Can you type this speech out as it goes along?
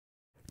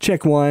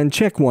Check one,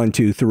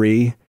 two,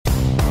 three.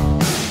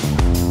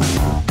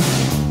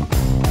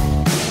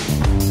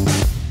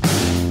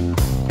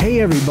 Hey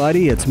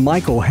everybody, it's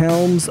Michael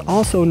Helms,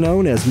 also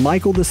known as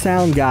Michael the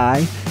Sound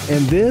Guy,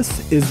 and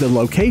this is the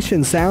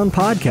Location Sound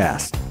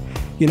Podcast.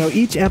 You know,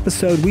 each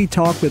episode we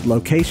talk with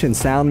location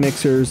sound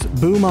mixers,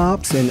 boom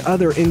ops, and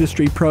other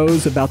industry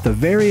pros about the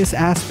various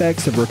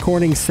aspects of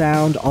recording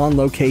sound on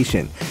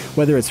location,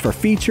 whether it's for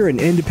feature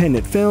and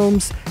independent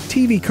films,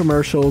 TV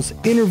commercials,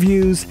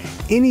 interviews,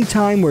 any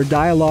time where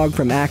dialogue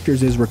from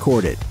actors is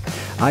recorded.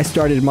 I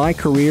started my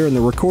career in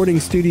the recording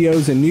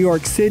studios in New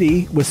York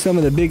City with some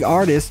of the big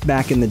artists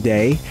back in the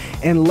day,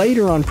 and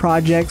later on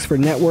projects for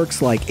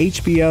networks like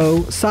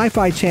HBO,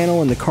 Sci-Fi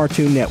Channel, and the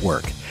Cartoon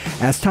Network.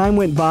 As time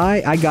went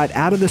by, I got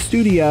out of the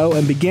studio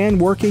and began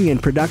working in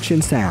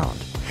production sound.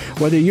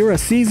 Whether you're a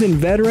seasoned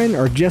veteran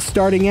or just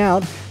starting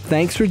out,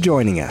 thanks for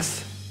joining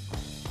us.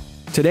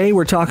 Today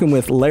we're talking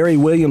with Larry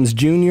Williams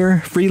Jr.,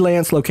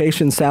 freelance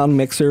location sound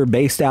mixer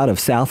based out of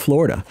South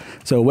Florida.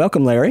 So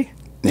welcome, Larry.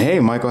 Hey,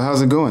 Michael,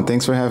 how's it going?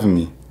 Thanks for having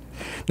me.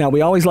 Now,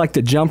 we always like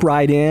to jump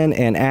right in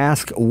and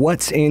ask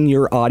what's in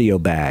your audio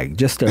bag,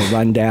 just a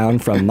rundown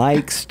from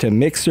mics to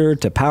mixer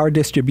to power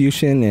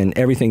distribution and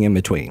everything in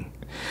between.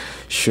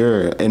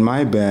 Sure. In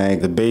my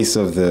bag, the base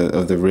of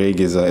the rig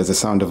is a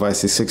Sound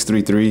Devices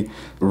 633.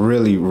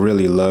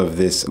 Really love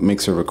this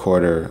mixer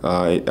recorder.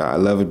 I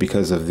love it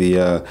because of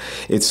the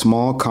it's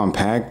small,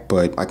 compact,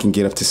 but I can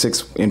get up to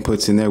 6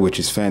 inputs in there, which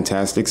is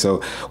fantastic. So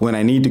when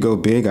I need to go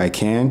big, I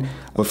can.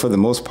 But for the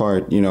most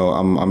part, you know,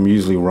 I'm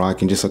usually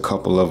rocking just a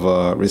couple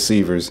of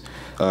receivers.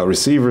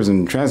 Receivers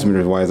and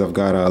transmitters wise, I've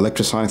got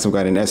Electrosonics. I've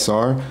got an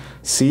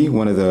SR-C,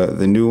 one of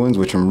the new ones,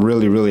 which I'm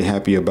really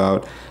happy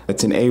about.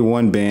 It's an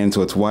A1 band,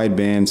 so it's wide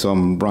band. So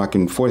I'm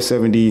rocking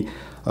 470,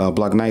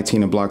 block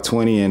 19 and block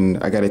 20.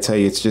 And I got to tell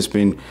you, it's just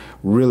been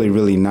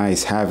really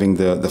nice having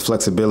the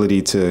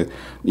flexibility to,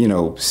 you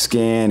know,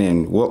 scan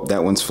and, whoop,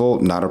 that one's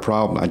full, not a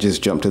problem. I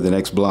just jump to the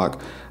next block.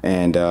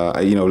 And,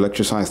 you know,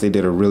 Electrosonics, they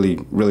did a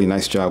really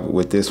nice job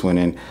with this one.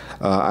 And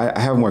I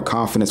have more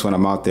confidence when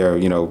I'm out there,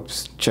 you know,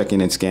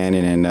 checking and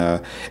scanning,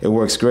 and it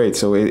works great.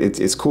 So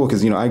it's cool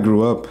because, you know, I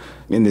grew up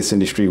in this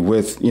industry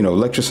with, you know,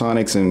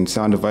 Electrosonics and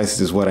Sound Devices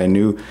is what I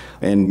knew.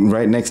 And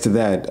right next to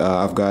that,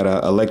 I've got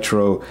a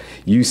Electro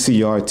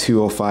UCR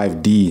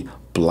 205D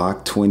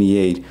block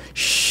 28.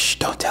 Shh,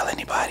 don't tell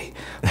anybody.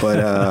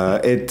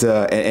 But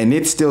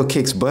it still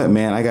kicks butt,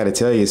 man. I got to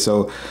tell you.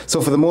 So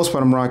for the most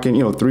part, I'm rocking,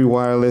 you know, 3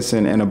 wireless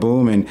and a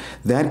boom, and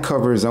that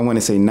covers, I want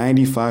to say,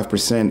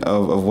 95%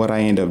 of what I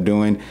end up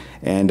doing.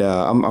 And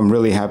I'm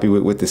really happy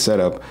with the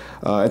setup.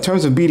 In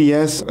terms of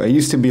BDS, I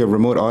used to be a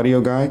remote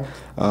audio guy,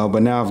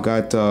 but now I've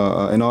got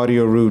an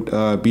Audio Root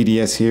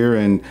BDS here,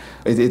 and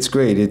it's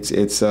great. It's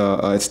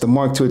the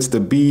Mark II. It's the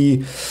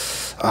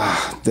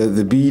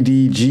the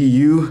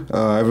BDGU.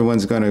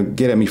 Everyone's gonna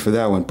get at me for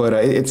that one, but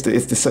it's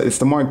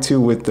the Mark II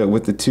with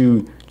the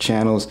 2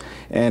 channels,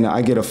 and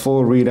I get a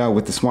full readout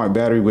with the smart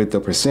battery with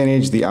the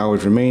percentage, the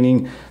hours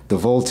remaining, the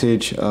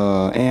voltage,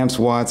 amps,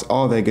 watts,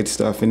 all that good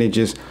stuff, and it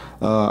just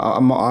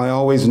I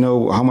always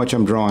know how much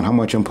I'm drawing, how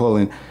much I'm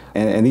pulling.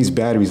 And these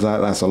batteries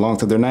last a long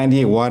time. They're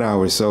 98 watt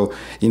hours. So,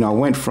 you know, I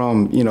went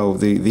from, you know,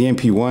 the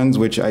MP1s,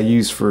 which I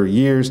used for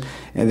years.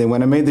 And then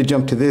when I made the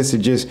jump to this, it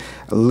just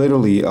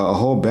literally a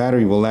whole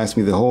battery will last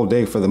me the whole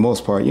day for the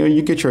most part. You know,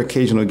 you get your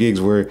occasional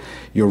gigs where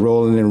you're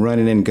rolling and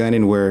running and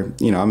gunning where,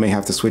 you know, I may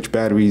have to switch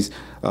batteries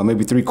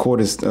maybe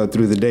 3/4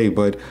 through the day.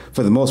 But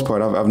for the most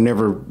part, I've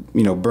never,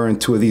 you know, burned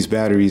 2 of these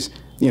batteries,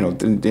 you know,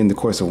 in the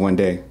course of one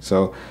day.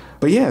 So.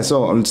 But yeah,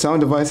 so on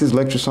Sound Devices,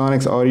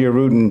 Electrosonics, Audio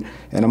Root, and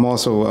I'm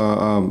also,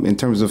 in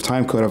terms of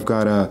time code, I've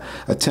got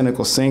a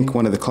Tentacle Sync,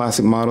 one of the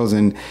classic models,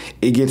 and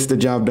it gets the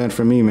job done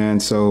for me, man.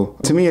 So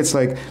to me, it's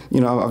like,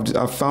 you know,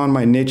 I've found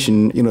my niche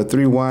in, you know,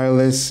 3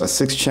 wireless, a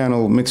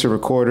 6-channel mixer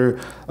recorder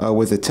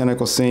with a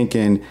Tentacle Sync,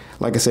 and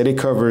like I said, it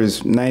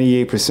covers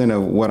 98%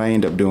 of what I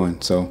end up doing,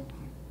 so.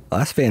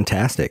 That's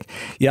fantastic.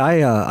 Yeah,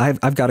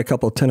 I've got a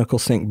couple of Tentacle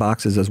Sync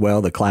boxes as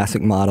well, the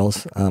classic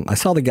models. I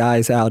saw the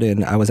guys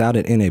I was out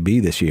at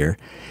NAB this year,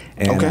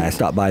 and okay. I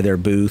stopped by their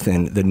booth,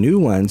 and the new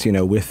ones, you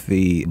know, with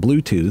the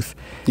Bluetooth,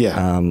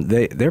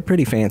 they're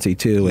pretty fancy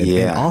too.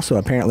 And also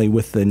apparently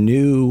with the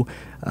new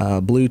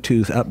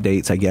Bluetooth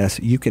updates, I guess,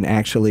 you can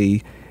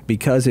actually,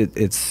 because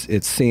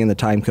it's seeing the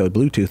time code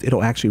Bluetooth,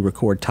 it'll actually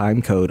record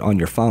time code on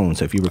your phone.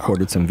 So if you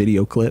recorded some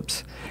video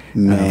clips,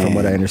 from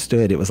what I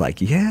understood, it was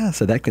like, yeah,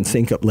 so that can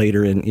sync up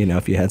later, and you know,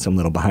 if you had some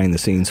little behind the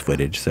scenes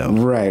footage. So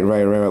right.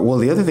 Well,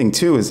 the other thing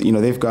too is, you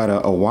know, they've got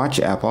a watch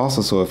app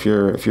also. So if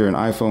you're an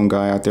iPhone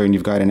guy out there and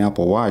you've got an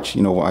Apple Watch,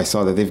 you know, I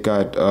saw that they've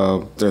got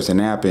there's an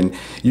app, and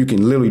you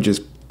can literally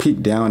just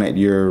peek down at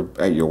your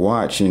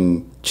watch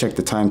and check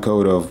the time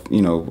code of,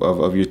 you know,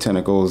 of your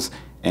tentacles,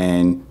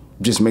 and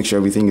just make sure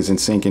everything is in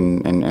sync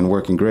and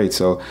working great.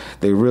 So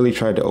they really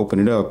tried to open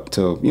it up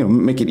to, you know,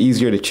 make it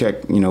easier to check,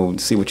 you know,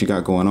 see what you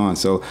got going on.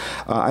 So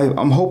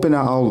I'm hoping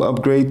I'll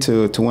upgrade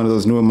to one of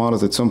those newer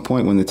models at some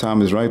point when the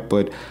time is right.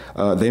 But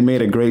they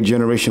made a great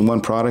Generation 1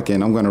 product,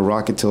 and I'm going to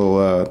rock it till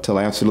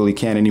I absolutely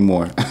can't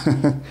anymore.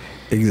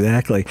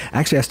 Exactly.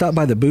 Actually, I stopped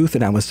by the booth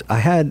and I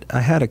had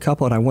a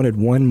couple and I wanted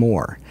one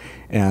more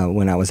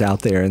when I was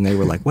out there, and they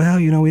were like, well,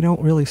 we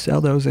don't really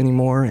sell those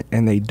anymore.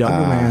 And they dug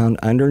around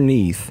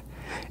underneath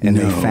and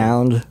they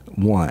found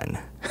one.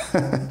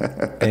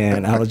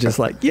 And I was just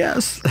like,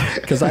 yes,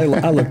 because I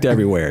looked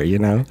everywhere,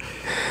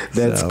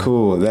 That's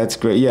cool. That's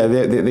great. Yeah,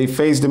 they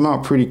phased them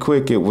out pretty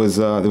quick. It was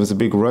there was a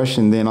big rush,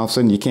 and then all of a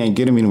sudden you can't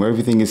get them anymore.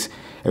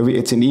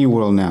 It's an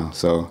e-world now.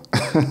 So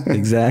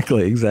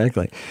Exactly.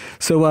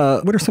 So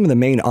what are some of the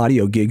main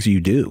audio gigs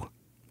you do?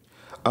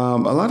 A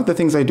lot of the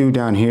things I do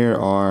down here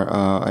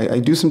are I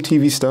do some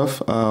TV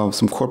stuff,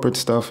 some corporate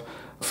stuff.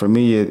 For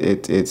me,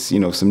 it's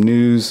some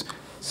news,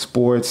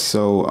 sports.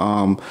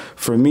 So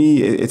for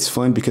me, it's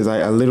fun because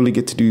I literally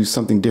get to do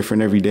something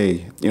different every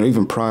day.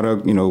 Even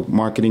product,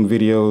 marketing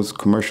videos,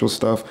 commercial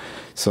stuff.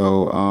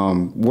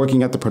 So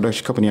working at the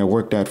production company I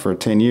worked at for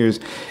 10 years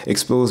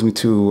exposed me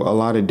to a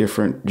lot of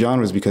different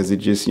genres, because it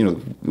just,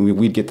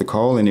 we'd get the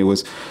call and it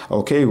was,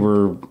 okay,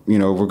 we're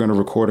going to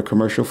record a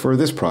commercial for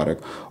this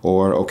product,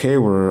 or okay,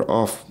 we're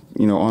off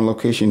on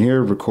location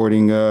here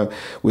recording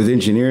with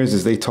engineers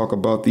as they talk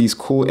about these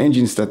cool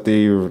engines that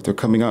they're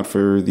coming out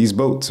for these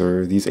boats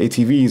or these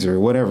ATVs or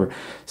whatever.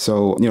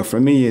 So, for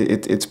me,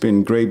 it's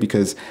been great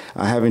because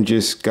I haven't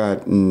just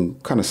gotten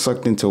kind of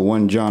sucked into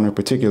one genre in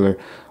particular.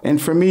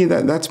 And for me,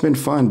 that's been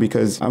fun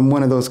because I'm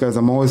one of those guys.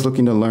 I'm always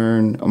looking to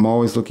learn. I'm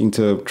always looking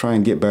to try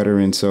and get better.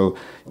 And so,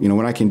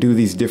 when I can do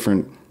these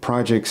different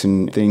projects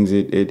and things,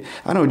 it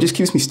I don't know, it just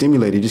keeps me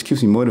stimulated, it just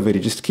keeps me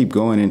motivated just to keep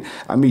going. And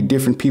I meet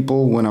different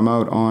people when I'm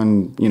out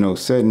on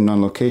set and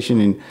on location,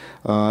 and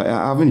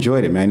I've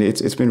enjoyed it, man.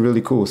 It's been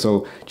really cool.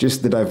 So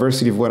just the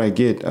diversity of what I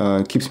get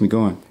keeps me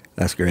going.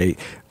 That's great.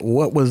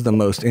 What was the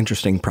most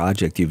interesting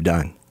project you've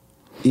done?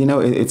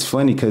 It's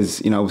funny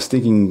because I was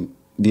thinking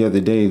the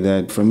other day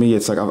that for me,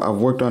 it's like I've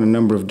worked on a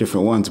number of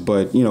different ones,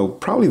 but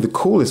probably the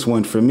coolest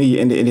one for me,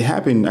 and it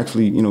happened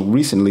actually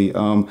recently. I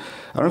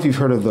don't know if you've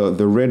heard of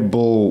the Red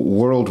Bull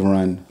World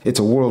Run. It's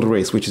a world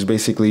race, which is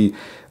basically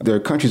there are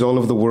countries all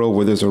over the world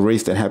where there's a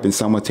race that happens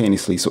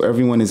simultaneously. So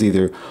everyone is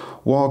either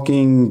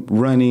walking,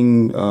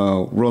 running,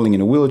 rolling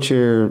in a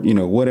wheelchair,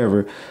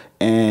 whatever.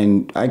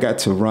 And I got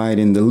to ride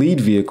in the lead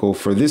vehicle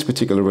for this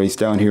particular race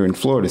down here in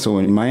Florida. So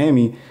in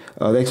Miami,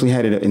 they actually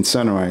had it in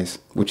Sunrise,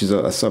 which is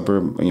a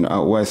suburb,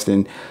 out west.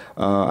 And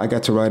I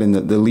got to ride in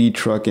the lead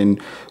truck,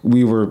 and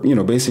we were,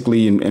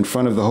 basically in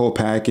front of the whole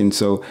pack. And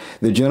so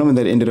the gentleman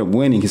that ended up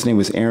winning, his name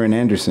was Aaron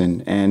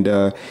Anderson, and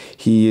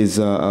he's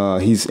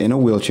in a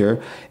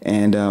wheelchair.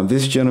 And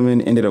this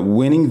gentleman ended up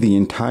winning the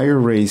entire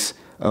race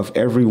of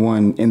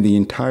everyone in the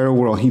entire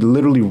world. He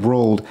literally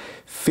rolled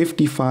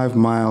 55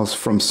 miles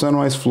from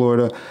Sunrise,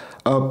 Florida,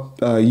 up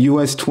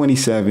US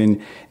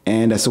 27.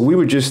 And so we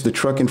were just the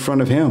truck in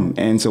front of him.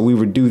 And so we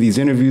would do these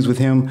interviews with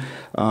him,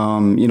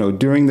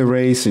 during the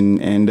race.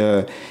 And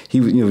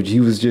he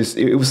was just,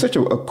 it was such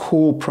a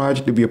cool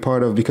project to be a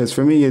part of, because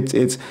for me,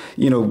 it's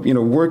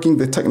working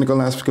the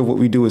technical aspect of what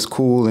we do is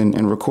cool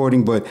and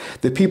recording, but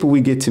the people we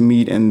get to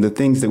meet and the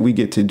things that we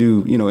get to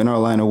do, in our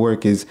line of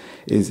work is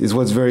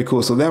what's very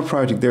cool. So that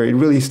project there, it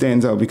really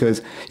stands out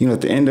because,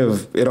 at the end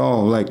of it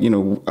all,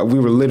 we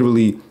were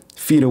literally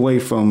feet away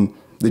from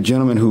the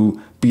gentleman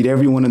who beat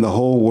everyone in the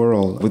whole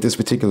world with this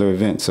particular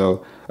event.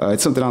 So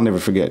it's something I'll never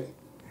forget.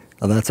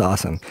 Oh, that's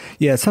awesome.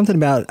 Yeah, it's something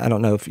about, I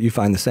don't know if you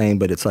find the same,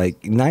 but it's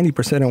like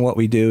 90% of what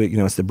we do,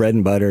 it's the bread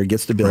and butter,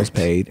 gets the bills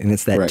paid. And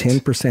it's that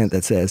 10%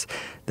 that says,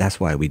 that's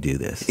why we do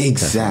this.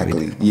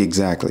 Exactly.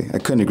 Exactly. I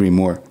couldn't agree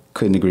more.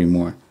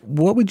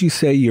 What would you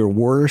say your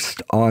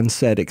worst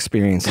on-set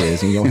experience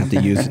is? And you don't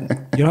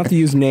have to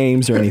use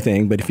names or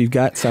anything, but if you've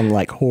got some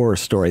like horror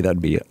story,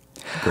 that'd be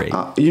great.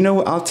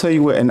 I'll tell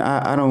you what, and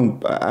I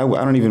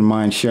don't even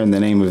mind sharing the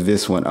name of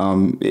this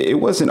one. It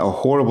wasn't a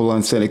horrible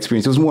on-set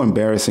experience. It was more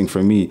embarrassing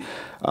for me.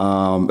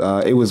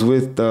 It was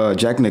with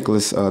Jack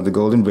Nicklaus, the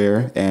Golden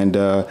Bear, and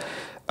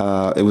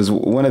it was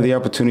one of the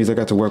opportunities I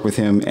got to work with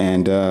him,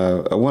 and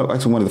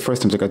actually one of the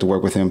first times I got to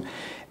work with him.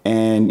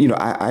 And,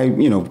 I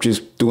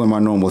just doing my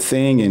normal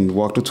thing and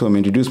walked up to him,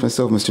 introduced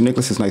myself. Mr.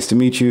 Nicholas, it's nice to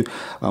meet you.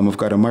 I've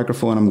got a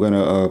microphone. I'm going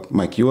to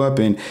mic you up.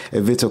 And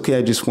if it's okay,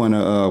 I just want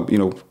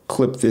to,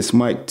 clip this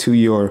mic to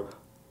your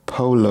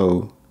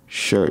polo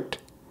shirt.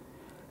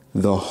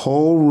 The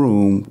whole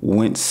room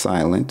went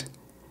silent.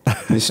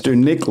 Mr.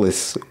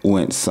 Nicholas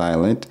went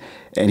silent.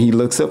 And he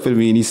looks up at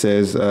me and he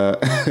says,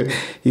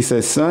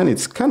 son,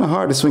 it's kind of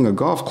hard to swing a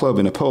golf club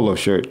in a polo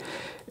shirt.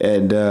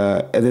 And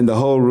then the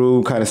whole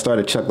room kind of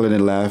started chuckling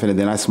and laughing. And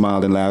then I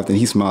smiled and laughed, and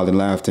he smiled and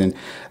laughed. And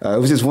it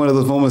was just one of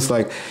those moments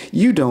like,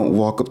 you don't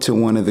walk up to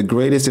one of the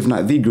greatest, if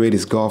not the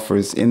greatest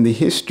golfers in the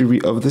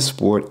history of the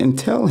sport and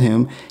tell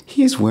him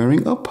he's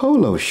wearing a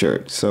polo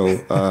shirt. So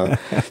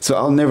so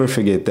I'll never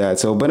forget that.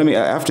 So, but I mean,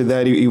 after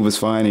that, he was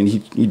fine. And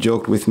he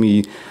joked with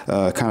me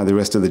kind of the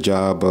rest of the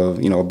job of,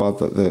 about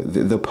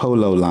the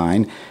polo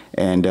line.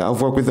 And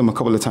I've worked with him a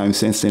couple of times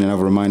since then, and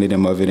I've reminded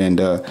him of it,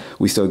 and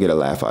we still get a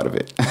laugh out of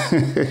it.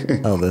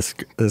 Oh,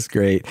 that's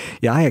great.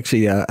 Yeah, I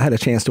actually had a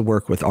chance to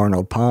work with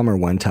Arnold Palmer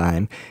one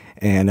time,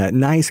 And a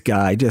nice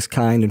guy, just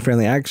kind and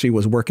friendly. I actually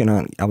was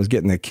I was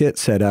getting the kit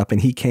set up, and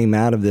he came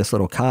out of this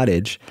little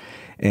cottage,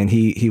 and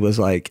he was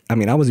like, I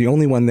mean, I was the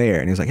only one there,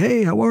 and he was like,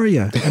 "Hey, how are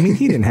you?" I mean,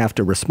 he didn't have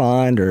to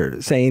respond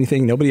or say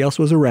anything. Nobody else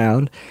was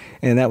around,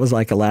 and that was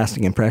like a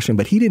lasting impression.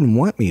 But he didn't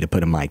want me to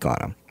put a mic on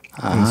him.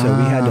 And so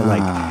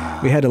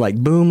we had to like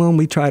boom him.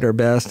 We tried our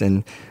best,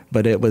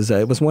 but it was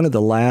one of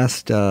the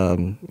last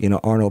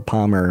Arnold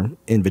Palmer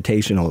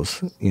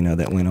invitationals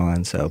that went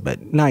on. So,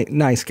 but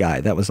nice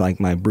guy. That was like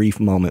my brief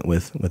moment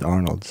with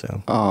Arnold.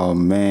 So. Oh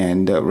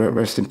man,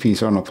 rest in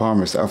peace, Arnold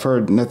Palmer. I've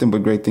heard nothing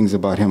but great things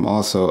about him.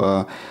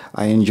 Also,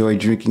 I enjoy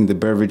drinking the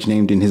beverage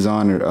named in his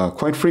honor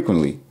quite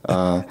frequently.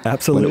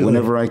 Absolutely,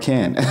 whenever I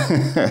can.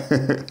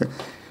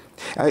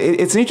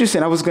 It's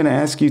interesting. I was going to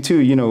ask you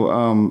too.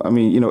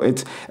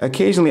 It's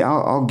occasionally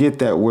I'll get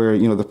that where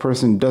the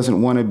person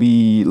doesn't want to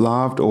be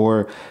loved,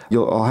 or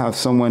I'll have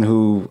someone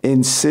who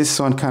insists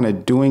on kind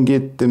of doing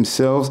it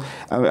themselves.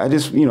 I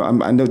just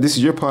I know this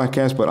is your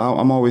podcast, but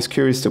I'm always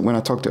curious that when I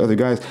talk to other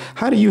guys,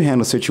 how do you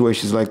handle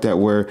situations like that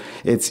where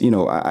it's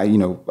I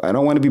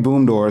don't want to be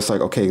boomed, or it's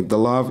like, okay, the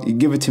love, you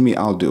give it to me,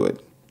 I'll do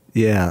it.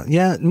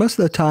 Yeah. Most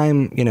of the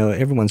time,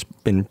 everyone's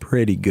been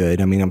pretty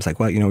good. I mean, I was like,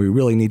 well, we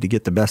really need to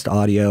get the best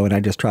audio. And I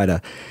just try to,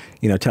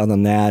 tell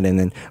them that. And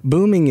then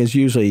booming is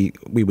usually,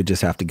 we would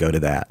just have to go to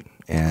that.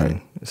 And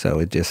right. So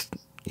it just,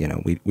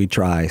 we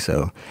try.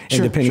 So,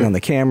 and depending on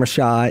the camera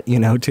shot,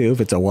 too, if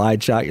it's a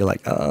wide shot, you're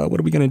like, what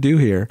are we going to do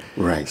here?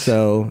 Right.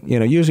 So,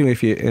 usually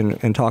if you,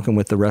 in talking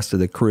with the rest of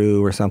the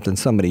crew or something,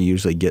 somebody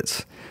usually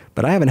gets,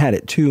 but I haven't had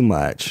it too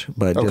much,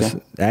 but just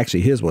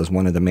actually his was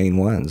one of the main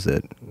ones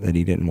that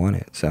he didn't want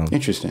it. So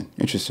interesting.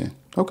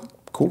 Okay,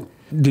 cool.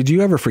 Did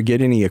you ever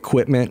forget any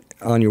equipment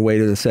on your way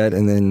to the set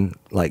and then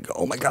like,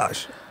 oh my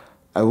gosh?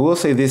 I will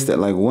say this, that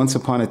like once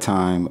upon a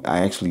time, I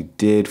actually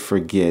did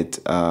forget,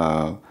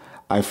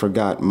 I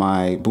forgot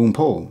my boom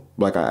pole.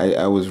 Like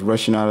I was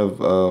rushing out of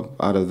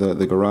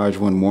the garage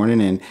one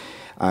morning, and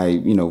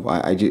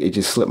it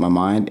just slipped my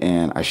mind,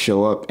 and I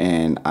show up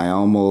and I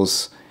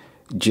almost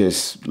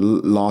just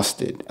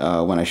lost it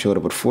when I showed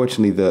up. But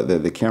fortunately,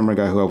 the camera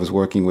guy who I was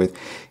working with,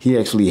 he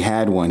actually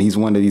had one. He's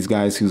one of these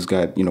guys who's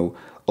got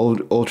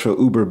ultra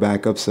uber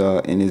backups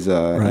in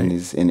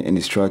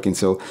his truck, and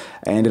so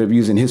I ended up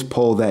using his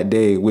pole that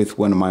day with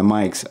one of my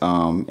mics,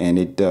 and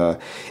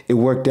it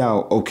worked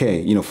out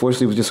okay.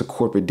 Fortunately, it was just a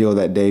corporate deal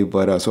that day,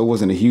 but so it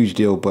wasn't a huge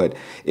deal. But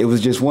it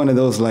was just one of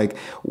those, like,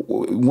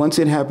 once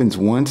it happens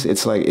once,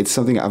 it's like it's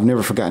something I've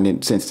never forgotten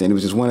it since then. It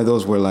was just one of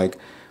those where like,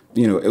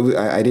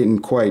 I didn't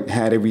quite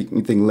had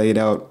everything laid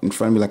out in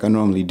front of me like I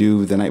normally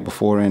do the night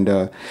before. And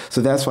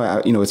so that's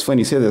why, it's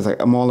funny you say that. It's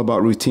like, I'm all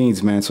about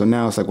routines, man. So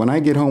now it's like when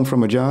I get home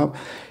from a job,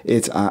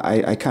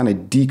 I kind of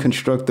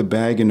deconstruct the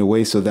bag in a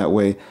way so that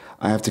way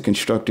I have to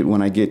construct it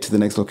when I get to the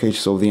next location.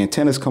 So if the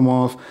antennas come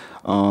off,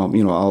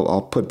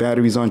 I'll put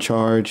batteries on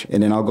charge,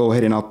 and then I'll go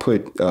ahead and I'll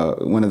put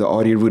one of the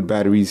audio root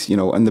batteries,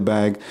 in the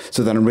bag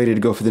so that I'm ready to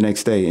go for the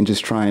next day, and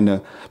just trying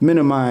to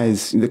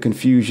minimize the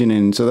confusion.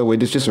 And so that way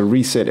it's just a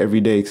reset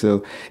every day.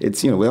 So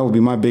it's, that would be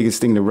my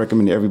biggest thing to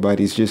recommend to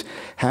everybody, is just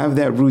have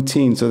that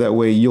routine so that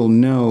way you'll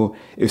know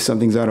if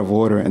something's out of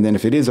order. And then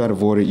if it is out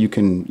of order, you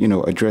can,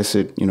 address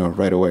it,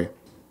 right away.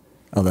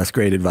 Oh, that's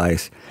great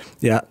advice.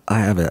 Yeah, I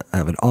have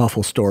an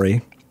awful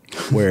story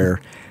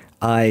where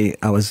I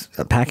was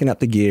packing up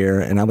the gear,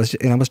 and I was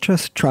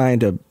just trying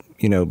to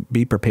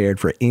be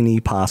prepared for any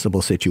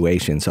possible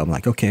situation. So I'm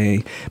like,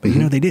 okay, but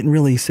they didn't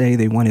really say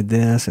they wanted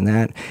this and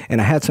that, and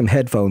I had some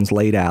headphones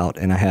laid out,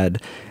 and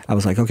I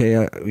was like,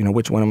 okay,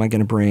 which one am I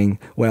going to bring?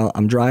 Well,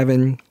 I'm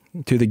driving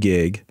to the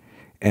gig,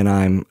 and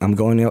I'm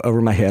going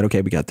over my head.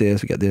 Okay, we got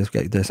this,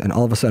 and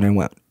all of a sudden I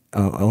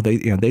went, they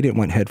didn't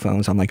want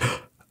headphones. I'm like,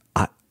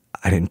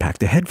 I didn't pack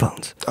the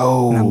headphones.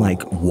 Oh. And I'm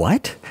like,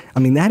 what? I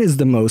mean, that is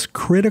the most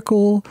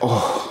critical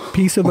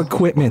piece of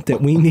equipment that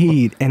we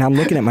need. And I'm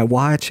looking at my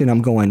watch, and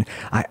I'm going,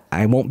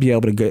 I won't be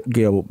able to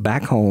go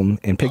back home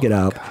and pick it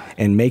up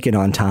and make it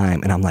on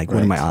time. And I'm like,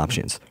 what are my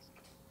options?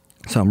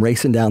 So I'm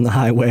racing down the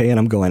highway, and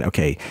I'm going,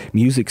 okay,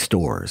 music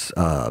stores,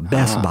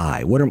 Best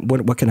Buy.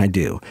 What can I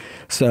do?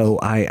 So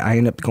I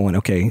end up going,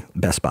 okay,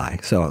 Best Buy.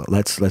 So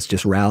let's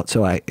just route.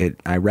 So I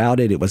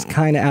routed. It was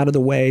kind of out of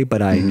the way,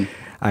 but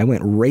I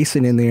went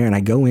racing in there, and I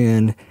go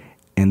in,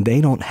 and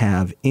they don't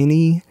have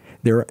any.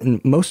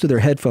 Most of their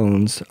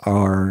headphones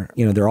are,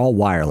 they're all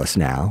wireless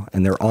now,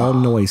 and they're all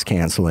noise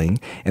canceling,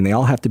 and they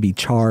all have to be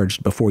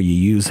charged before you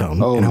use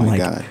them. Oh, and I'm my like,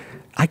 God.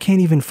 I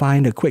can't even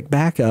find a quick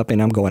backup,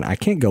 and I'm going, I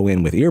can't go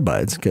in with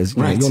earbuds because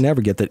you'll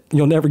never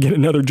get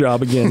another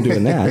job again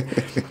doing that.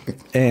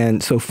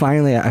 And so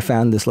finally I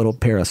found this little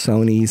pair of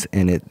Sonys,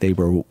 and they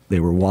were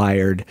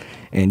wired,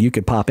 and you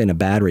could pop in a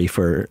battery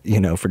for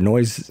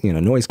noise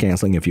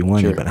canceling if you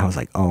wanted. Sure. But I was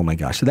like, oh my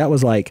gosh. So that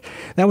was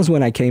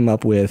when I came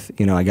up with,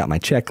 I got my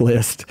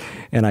checklist,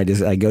 and I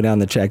go down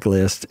the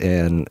checklist,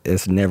 and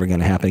it's never going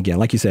to happen again.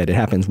 Like you said, it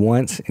happens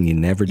once and you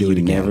never do it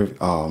again.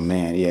 Oh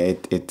man. Yeah.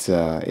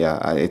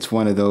 It's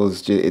one of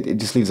those, it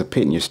just leaves a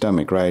pit in your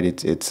stomach, right?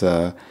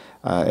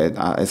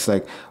 It's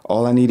like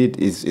all I needed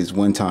is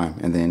one time,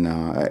 and then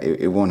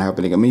it won't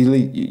happen again.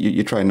 Immediately,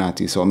 you try not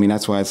to. So I mean,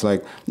 that's why it's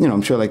like,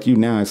 I'm sure like you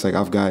now, it's like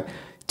I've got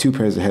two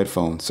pairs of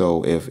headphones.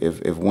 So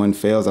if one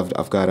fails,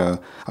 I've got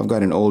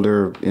an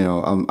older,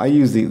 I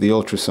use the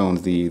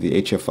Ultrasones, the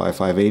HFI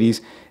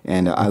 580s,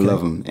 and I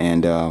love them.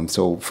 And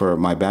so for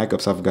my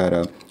backups, I've got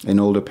an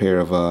older pair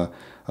of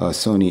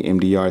Sony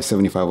MDR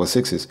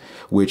 7506s,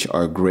 which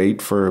are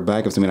great for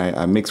backups. I mean,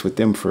 I mixed with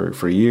them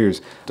for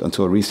years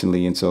until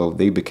recently, and so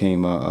they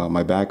became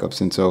my backups.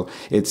 And so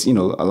it's, a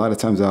lot of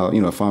times I'll,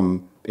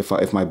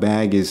 if my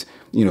bag is,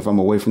 if I'm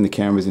away from the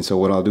cameras, and so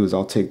what I'll do is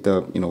I'll take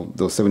the,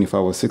 those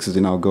 7506s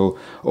and I'll go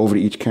over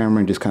to each camera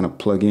and just kind of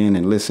plug in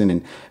and listen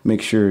and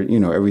make sure,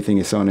 everything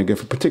is sounding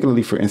good,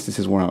 particularly for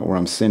instances where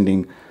I'm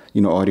sending,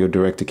 audio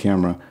direct to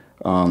camera.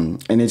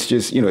 And it's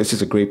just, it's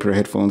just a great pair of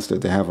headphones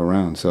to have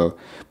around. So,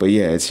 but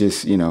yeah, it's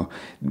just,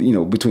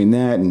 between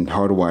that and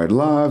hardwired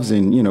lavs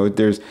and,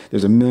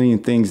 there's a million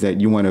things that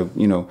you want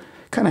to,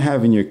 kind of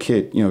have in your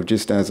kit,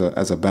 just as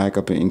a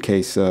backup in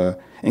case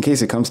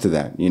it comes to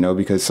that,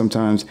 because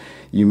sometimes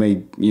you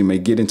may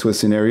get into a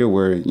scenario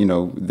where,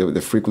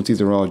 the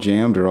frequencies are all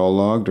jammed or all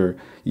logged, or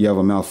you have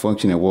a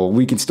malfunction, and well,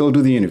 we can still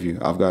do the interview.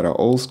 I've got an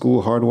old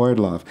school hardwired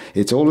lav.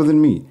 It's older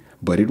than me,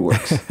 but it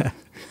works.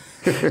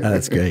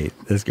 That's great.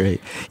 That's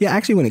great. Yeah,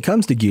 actually, when it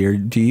comes to gear,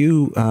 do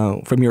you,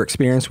 from your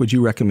experience, would you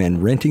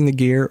recommend renting the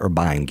gear or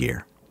buying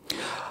gear?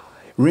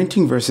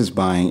 Renting versus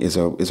buying is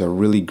a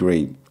really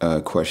great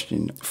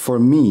question. For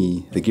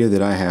me, the gear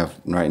that I have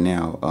right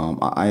now,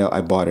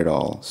 I bought it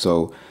all.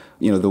 So,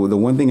 the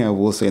one thing I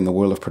will say in the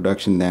world of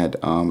production that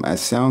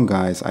as sound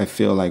guys, I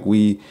feel like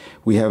we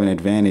have an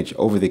advantage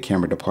over the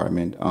camera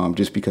department,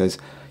 just because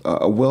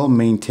a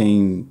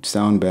well-maintained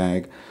sound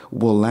bag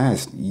will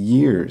last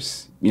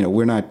years.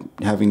 We're not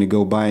having to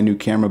go buy a new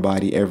camera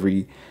body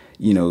every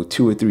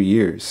 2 or 3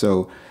 years.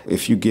 So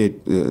if you get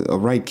a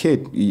right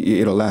kit,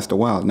 it'll last a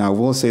while. Now, I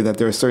will say that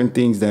there are certain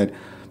things that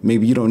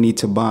maybe you don't need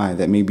to buy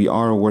that maybe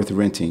are worth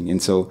renting.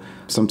 And so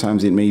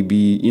sometimes it may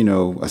be,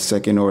 a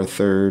second or a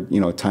third,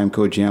 time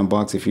code jam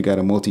box if you got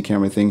a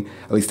multi-camera thing.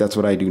 At least that's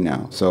what I do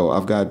now. So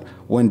I've got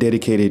one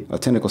dedicated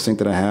technical sync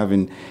that I have,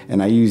 and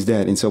I use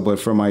that. And so, but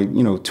for my,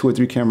 2 or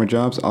 3 camera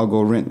jobs, I'll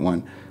go rent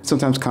one.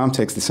 Sometimes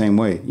Comtech's the same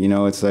way.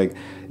 It's like,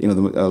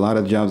 a lot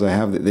of jobs I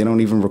have, they don't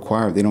even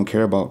require, they don't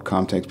care about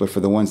Comtechs. But for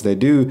the ones that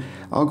do,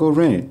 I'll go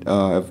rent it.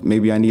 If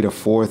maybe I need a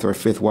 4th or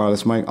 5th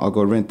wireless mic, I'll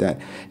go rent that.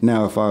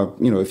 Now,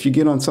 if you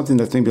get on something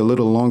that's maybe a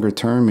little longer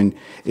term, and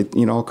it,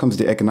 all comes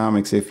to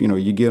economics. If,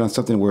 you get on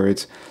something where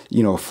it's, a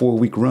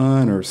 4-week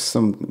run or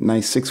some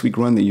nice 6-week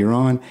run that you're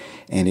on,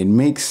 and it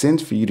makes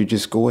sense for you to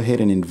just go ahead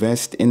and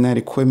invest in that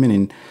equipment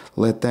and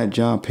let that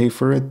job pay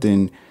for it,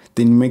 then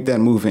you make that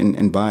move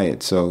and buy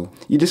it. So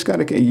you just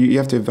you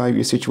have to evaluate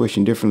your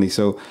situation differently.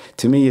 So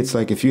to me, it's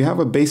like if you have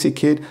a basic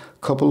kit,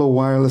 couple of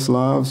wireless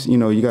lavs,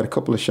 you got a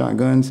couple of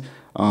shotguns,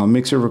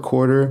 mixer,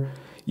 recorder,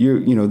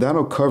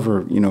 that'll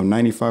cover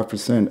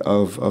 95%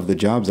 of the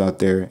jobs out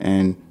there.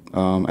 And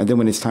then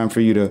when it's time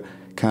for you to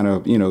kind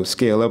of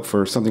scale up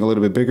for something a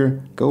little bit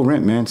bigger, go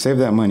rent, man. Save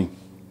that money.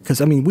 Because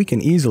we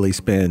can easily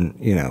spend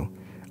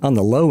on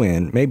the low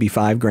end maybe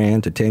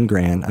 $5,000 to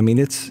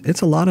 $10,000.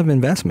 It's a lot of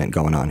investment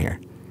going on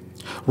here.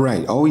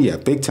 Right. Oh, yeah.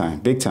 Big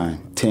time.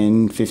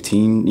 10,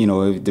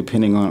 15,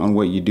 depending on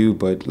what you do.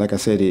 But like I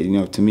said,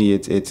 to me,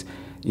 it's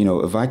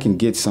if I can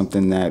get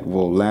something that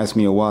will last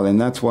me a while.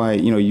 And that's why,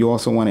 you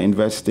also want to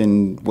invest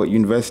in what you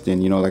invest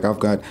in. Like I've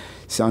got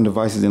sound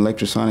devices and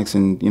electrosonics.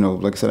 And,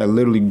 like I said, I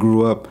literally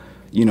grew up,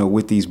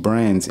 with these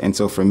brands. And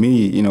so for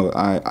me,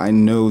 I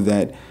know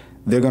that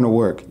they're going to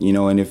work,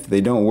 and if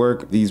they don't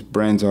work, these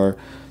brands are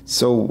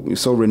so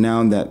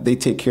renowned that they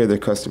take care of their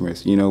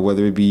customers,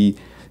 whether it be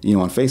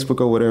on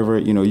Facebook or whatever,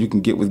 you can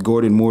get with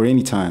Gordon Moore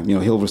anytime.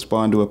 He'll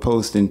respond to a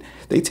post and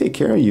they take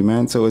care of you,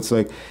 man. So it's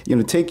like,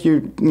 take your,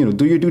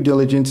 do your due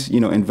diligence,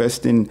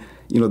 invest in,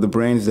 the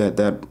brands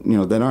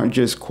that aren't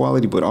just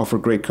quality, but offer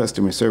great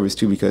customer service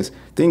too, because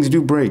things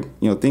do break,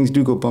 things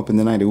do go bump in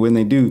the night. And when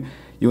they do,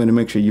 you want to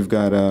make sure you've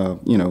got,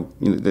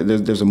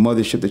 there's a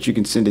mothership that you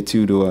can send it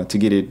to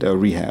get it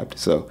rehabbed.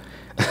 So.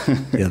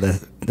 Yeah,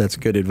 that's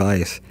good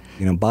advice.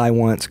 Buy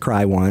once,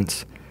 cry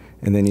once.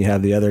 And then you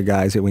have the other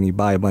guys that when you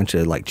buy a bunch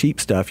of like cheap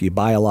stuff, you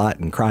buy a lot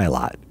and cry a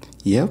lot.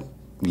 Yep.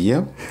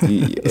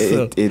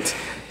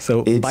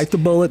 So bite the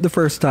bullet the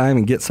first time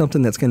and get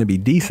something that's going to be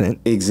decent.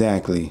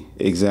 Exactly.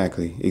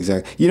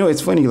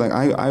 It's funny. Like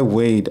I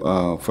weighed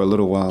for a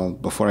little while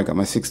before I got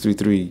my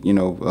 633.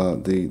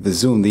 The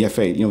Zoom, the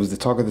F8. It was the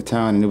talk of the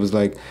town, and it was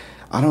like,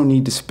 I don't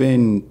need to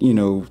spend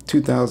 $2,000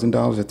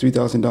 or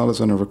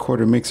 $3,000 on a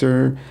recorder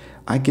mixer.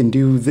 I can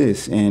do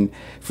this. And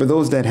for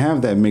those that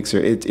have that mixer,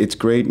 it's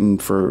great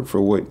and for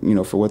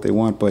what they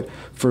want. But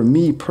for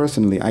me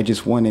personally, I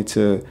just wanted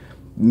to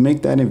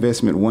make that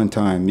investment one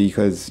time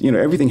because,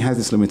 everything has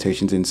its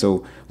limitations. And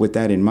so with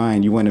that in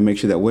mind, you want to make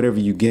sure that whatever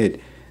you get,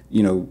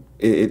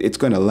 it's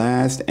going to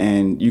last,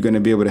 and you're going to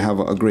be able to have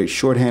a great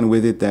shorthand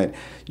with it that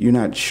you're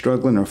not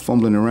struggling or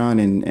fumbling around.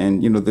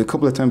 And you know, the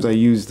couple of times I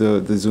used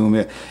the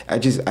Zoom, I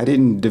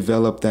didn't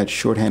develop that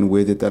shorthand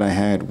with it that I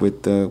had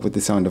with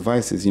the sound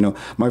devices. You know,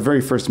 my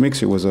very first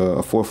mixer was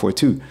a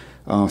 442.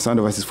 Sound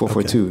devices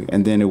 442,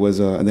 and then it was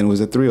a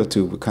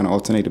 302. We kind of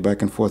alternated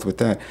back and forth with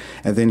that,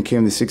 and then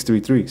came the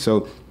 633.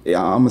 So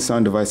I'm a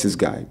sound devices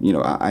guy. You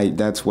know, I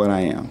that's what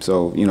I am.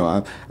 So you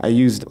know, I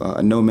used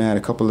a Nomad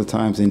a couple of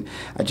times, and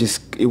it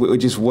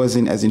just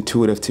wasn't as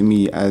intuitive to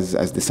me as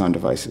the sound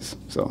devices.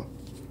 So.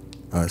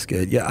 Oh, that's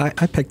good. Yeah,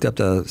 I picked up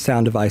the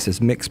Sound Devices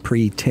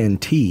MixPre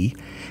 10T,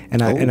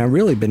 and I've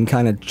really been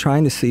kind of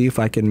trying to see if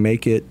I can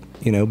make it,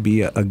 you know,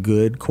 be a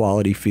good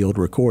quality field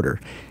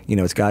recorder. You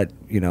know, it's got,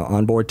 you know,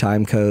 onboard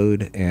time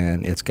code,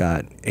 and it's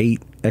got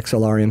 8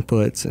 XLR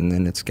inputs, and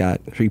then it's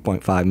got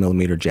 3.5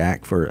 millimeter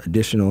jack for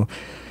additional.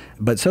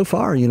 But so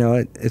far, you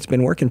know, it's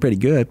been working pretty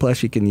good.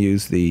 Plus, you can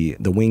use the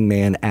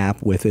Wingman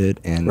app with it,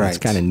 and it's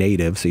kind of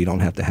native, so you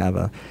don't have to have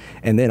a.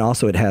 And then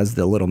also it has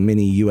the little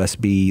mini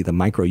USB, the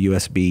micro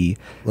USB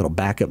little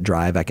backup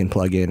drive I can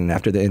plug in, and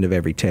after the end of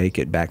every take,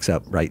 it backs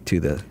up right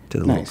to the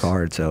little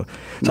card. So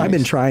I've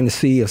been trying to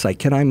see, it's like,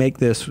 can I make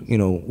this, you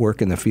know,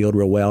 work in the field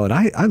real well? And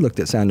I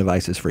looked at sound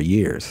devices for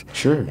years.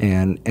 Sure.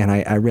 And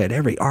I read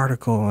every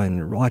article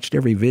and watched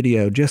every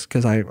video just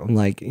because I'm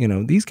like, you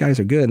know, these guys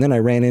are good. And then I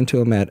ran into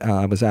them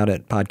I was out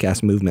at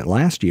Podcast Movement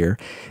last year,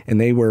 and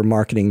they were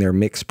marketing their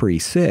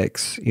MixPre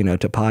 6, you know,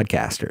 to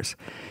podcasters.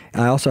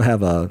 I also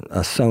have a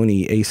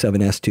Sony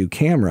A7S II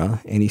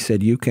camera, and he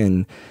said you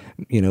can,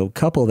 you know,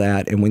 couple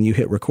that, and when you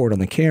hit record on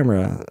the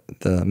camera,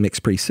 the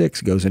MixPre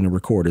 6 goes into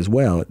record as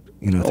well.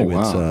 You know, through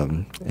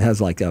it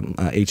has like a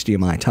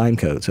HDMI time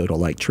code, so it'll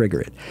like trigger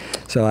it.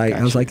 So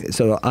I was like,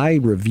 so I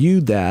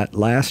reviewed that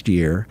last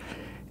year,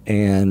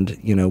 and,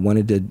 you know,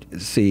 wanted to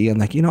see, I'm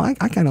like, you know,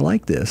 I kind of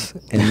like this.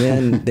 And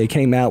then they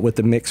came out with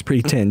the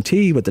MixPre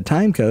 10T with the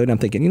time code. And I'm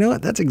thinking, you know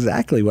what, that's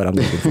exactly what I'm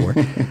looking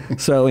for.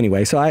 So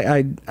anyway, so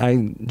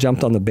I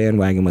jumped on the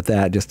bandwagon with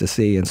that just to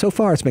see. And so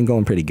far it's been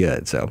going pretty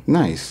good. So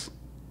nice.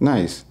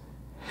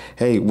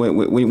 Hey,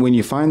 when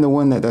you find the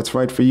one that's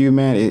right for you,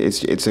 man,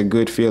 it's a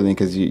good feeling,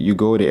 because you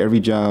go to every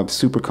job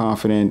super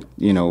confident,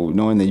 you know,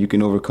 knowing that you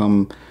can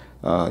overcome.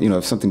 You know,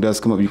 if something does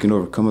come up, you can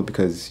overcome it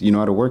because you know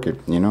how to work it,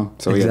 you know?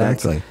 So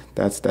exactly.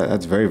 Yeah,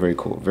 that's very, very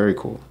cool. Very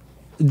cool.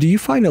 Do you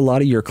find a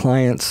lot of your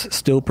clients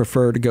still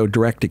prefer to go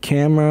direct to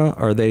camera,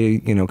 or are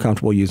they, you know,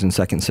 comfortable using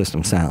second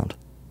system sound?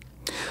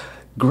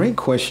 Great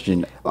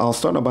question. I'll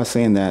start off by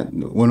saying that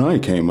when I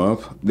came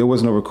up, there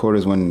was no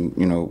recorders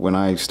when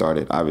I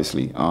started,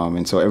 obviously.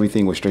 And so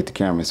everything was straight to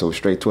camera. So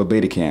straight to a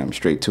Betacam,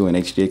 straight to an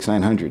HDX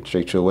 900,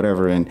 straight to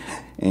whatever,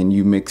 and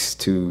you mix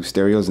to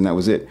stereos, and that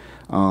was it.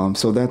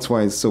 So that's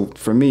why, so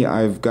for me,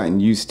 I've gotten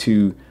used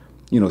to,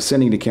 you know,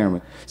 sending the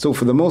camera. So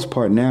for the most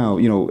part now,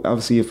 you know,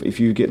 obviously if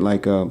you get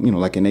like a, you know,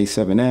 like an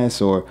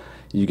A7S, or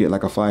you get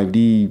like a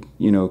 5D,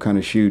 you know, kind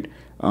of shoot,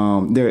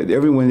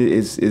 everyone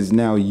is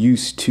now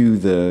used to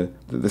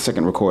the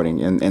second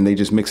recording, and they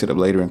just mix it up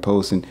later in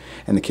post, and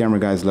the camera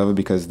guys love it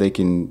because they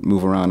can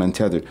move around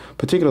untethered,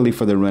 particularly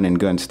for the run and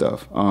gun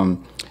stuff.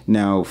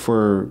 Now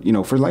for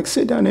like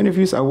sit down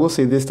interviews, I will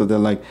say this though, that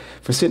like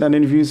for sit down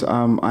interviews,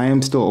 I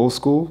am still old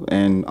school,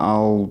 and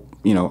I'll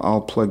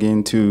plug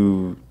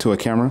into a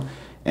camera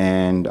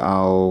and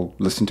I'll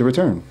listen to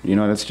return. You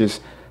know, that's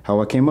just how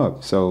I came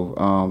up.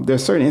 So there are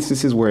certain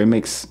instances where it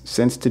makes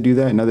sense to do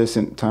that, and other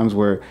times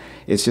where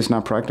it's just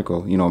not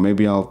practical. You know,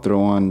 maybe I'll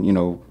throw on, you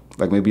know,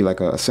 maybe like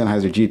a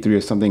Sennheiser G3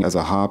 or something as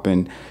a hop,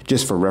 and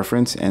just for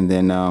reference, and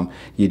then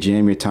you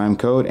jam your time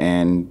code,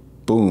 and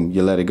boom,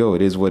 you let it go.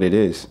 It is what it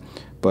is.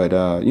 But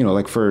you know,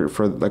 like for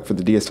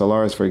the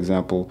DSLRs, for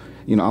example,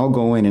 you know, I'll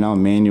go in and I'll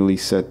manually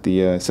set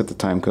the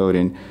time code,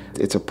 and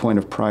it's a point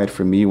of pride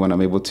for me when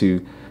I'm able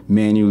to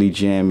manually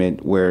jam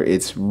it where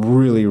it's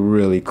really,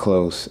 really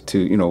close to,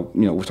 you know,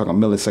 we're talking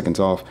milliseconds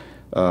off,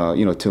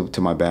 you know,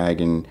 to my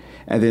bag, and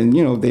then,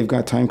 you know, they've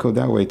got time code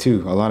that way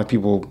too. A lot of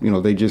people, you know,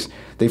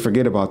 they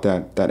forget about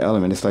that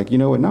element. It's like, you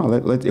know what, no,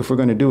 if we're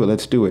going to do it,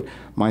 let's do it.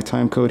 My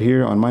time code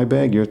here on my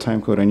bag, your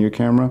time code on your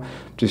camera,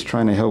 just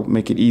trying to help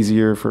make it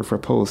easier for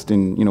post.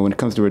 And, you know, when it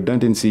comes to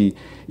redundancy,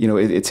 you know,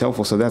 it's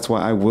helpful. So that's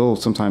why I will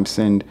sometimes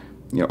send,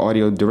 you know,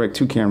 audio direct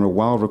to camera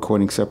while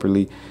recording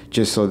separately,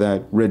 just so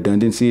that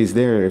redundancy is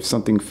there. If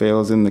something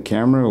fails in the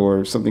camera,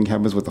 or something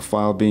happens with the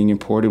file being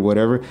imported,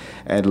 whatever,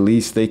 at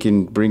least they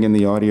can bring in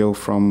the audio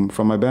from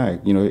my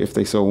bag, you know, if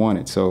they so want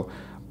it. So,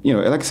 you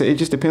know, like I said, it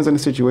just depends on the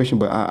situation,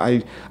 but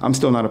I'm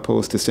still not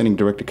opposed to sending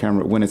direct to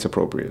camera when it's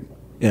appropriate.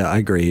 Yeah, I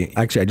agree.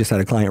 Actually, I just had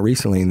a client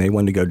recently, and they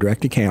wanted to go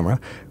direct to camera.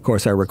 Of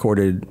course, I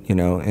recorded, you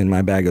know, in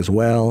my bag as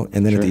well,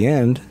 and then at the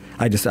end,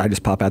 I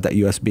just pop out that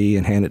USB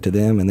and hand it to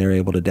them, and they're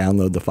able to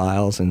download the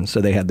files. And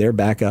so they had their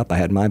backup. I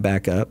had my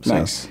backup. So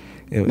nice.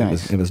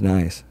 It was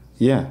nice.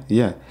 Yeah.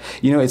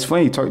 You know, it's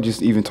funny,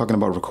 just even talking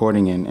about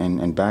recording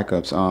and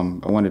backups.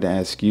 I wanted to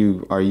ask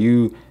you, are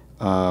you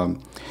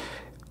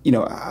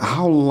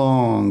how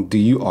long do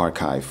you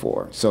archive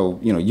for? So,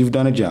 you've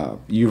done a job,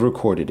 you've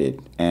recorded it,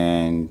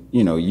 and,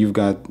 you've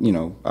got,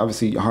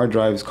 obviously hard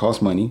drives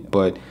cost money,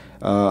 but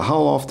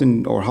how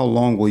often or how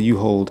long will you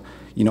hold,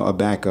 a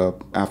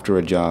backup after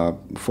a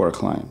job for a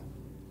client?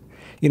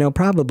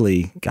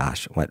 Probably,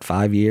 gosh,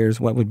 5 years?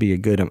 What would be a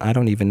good, I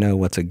don't even know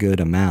what's a good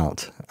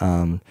amount.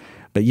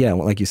 But yeah,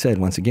 like you said,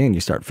 once again, you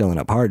start filling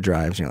up hard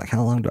drives. And you're like,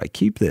 how long do I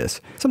keep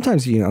this?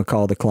 Sometimes,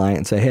 call the client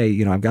and say,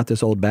 hey, I've got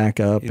this old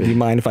backup. Do you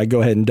mind if I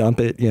go ahead and dump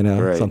it?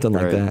 Right, something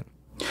like that.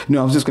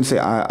 No, I was just going to say,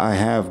 I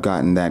have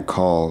gotten that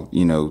call,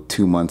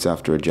 2 months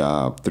after a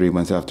job, 3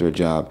 months after a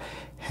job.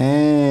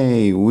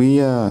 Hey, we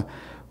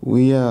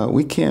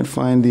can't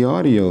find the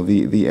audio.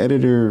 The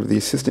editor, the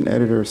assistant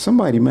editor,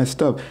 somebody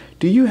messed up.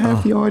 Do you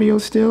have the audio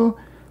still?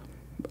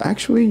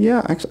 Actually,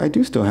 yeah, I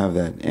do still have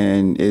that.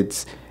 And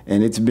it's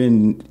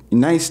been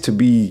nice to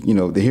be,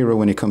 the hero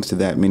when it comes to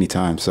that many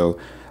times. So,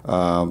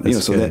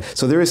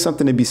 so there is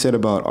something to be said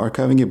about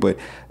archiving it. But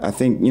I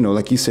think,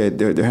 like you said,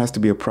 there has to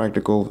be a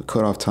practical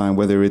cutoff time,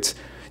 whether it's,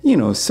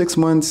 6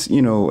 months,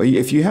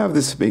 if you have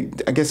this,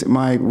 I guess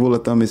my rule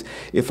of thumb is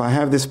if I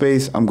have this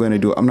space, I'm going to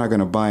do it. I'm not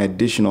going to buy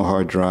additional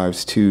hard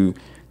drives to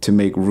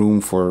make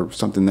room for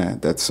something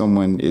that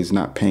someone is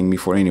not paying me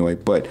for anyway.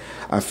 But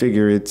I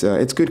figure it's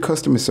good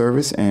customer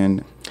service,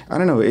 and I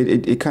don't know,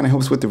 it kind of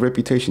helps with the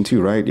reputation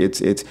too, right?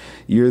 It's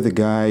you're the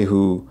guy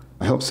who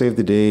helps save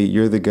the day.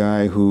 You're the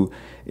guy who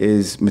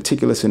is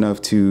meticulous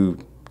enough to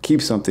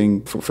keep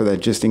something for that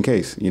just in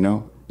case, I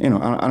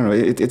don't know.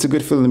 It's a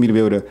good feeling to me to be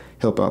able to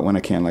help out when I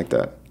can like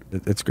that.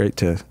 It's great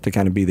to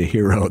kind of be the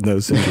hero in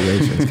those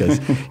situations because,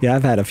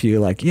 I've had a few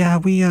like,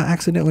 we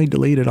accidentally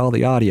deleted all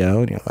the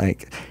audio. And you're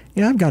like,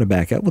 I've got a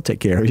backup. We'll take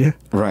care of you.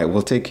 Right.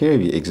 We'll take care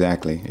of you.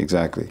 Exactly.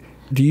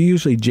 Do you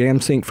usually jam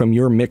sync from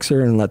your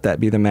mixer and let that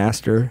be the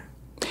master?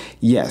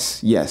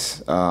 Yes.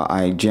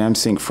 I jam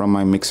sync from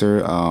my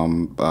mixer.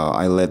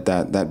 I let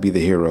that be the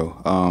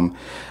hero.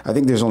 I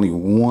think there's only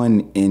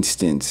one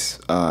instance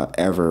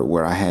ever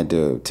where I had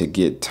to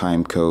get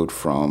time code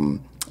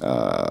from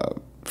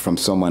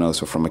someone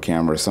else or from a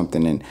camera or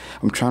something. And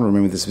I'm trying to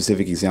remember the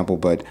specific example,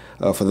 but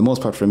for the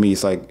most part for me,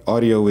 it's like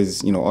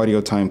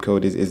audio time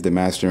code is the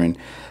master, and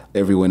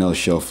everyone else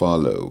shall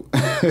follow.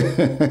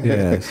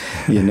 Yes.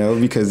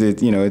 Because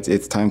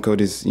it's time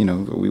code is,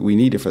 we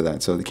need it for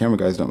that. So the camera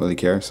guys don't really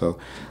care. So,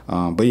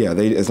 but yeah,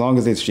 as long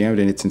as it's jammed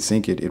and it's in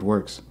sync, it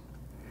works.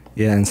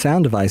 Yeah. And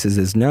Sound Devices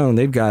is known.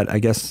 They've got, I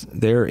guess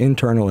their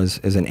internal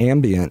is an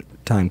ambient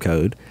time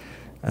code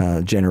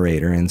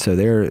generator. And so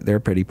they're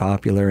pretty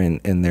popular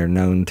and they're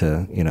known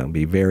to,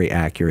 be very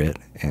accurate.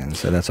 And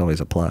so that's always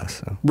a plus.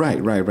 So. Right.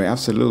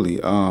 Absolutely.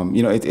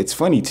 It's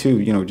funny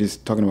too,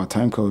 just talking about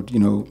time code,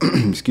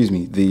 excuse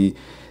me,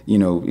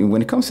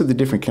 when it comes to the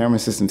different camera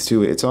systems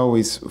too, it's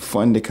always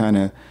fun to kind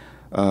of,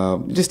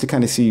 just to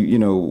kind of see,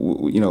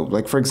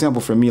 like for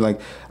example, for me,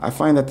 like I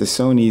find that the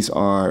Sonys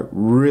are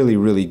really,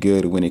 really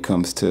good when it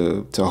comes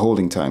to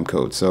holding time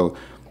code. So,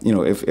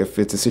 if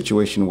it's a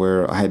situation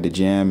where I had to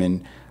jam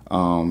and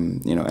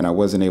I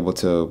wasn't able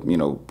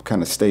to,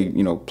 kind of stay,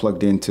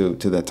 plugged into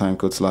that time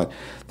code slot,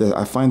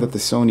 I find that the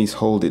Sonys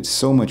hold it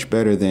so much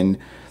better than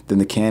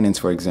the Canons,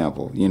 for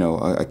example.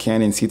 A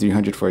Canon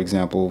C300, for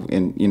example,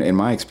 in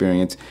my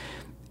experience,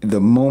 the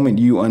moment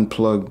you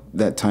unplug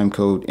that time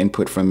code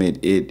input from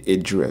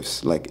it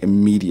drifts like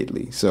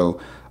immediately.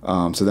 So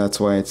that's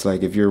why it's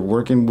like if you're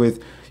working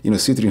with,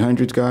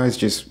 C300s guys,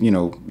 just,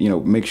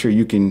 make sure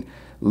you can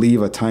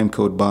leave a time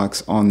code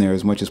box on there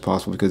as much as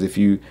possible, because if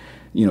you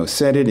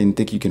set it and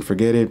think you can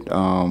forget it,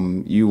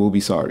 you will be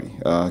sorry.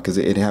 Because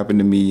it happened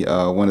to me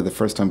one of the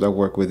first times I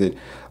worked with it.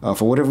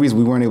 For whatever reason,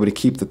 we weren't able to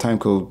keep the time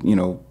code,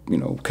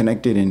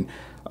 connected, and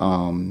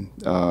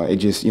it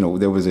just,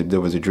 there was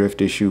a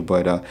drift issue.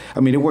 But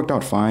it worked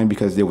out fine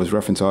because there was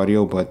reference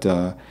audio. But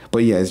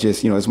yeah, it's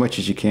just, as much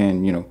as you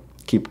can,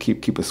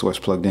 keep a source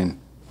plugged in.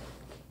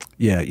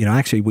 Yeah,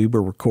 actually we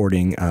were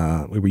recording,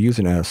 we were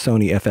using a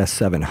Sony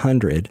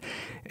FS700,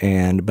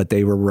 but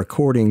they were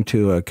recording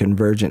to a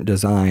Convergent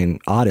Design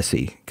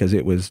Odyssey because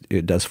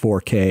it does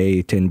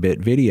 4K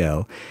 10-bit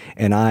video,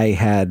 and I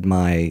had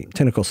my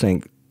Tentacle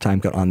Sync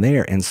timecode on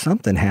there, and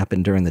something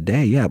happened during the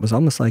day. Yeah, it was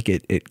almost like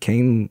it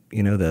came,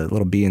 the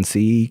little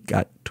BNC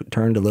got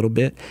turned a little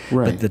bit,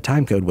 right. But the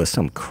timecode was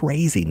some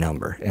crazy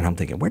number, and I'm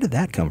thinking, where did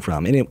that come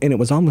from? And it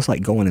was almost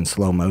like going in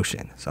slow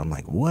motion. So I'm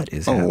like, what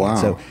is happening? Wow.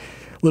 So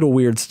little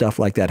weird stuff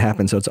like that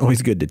happens, so it's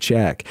always good to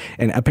check.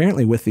 And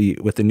apparently with the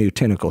new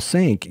Tentacle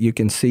Sync, you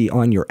can see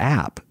on your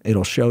app,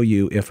 it'll show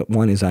you if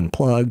one is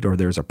unplugged or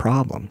there's a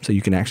problem. So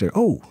you can actually,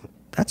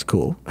 that's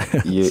cool.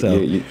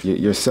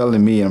 You're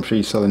selling me, and I'm sure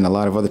you're selling a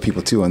lot of other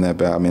people too on that.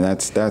 But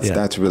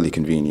that's really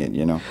convenient.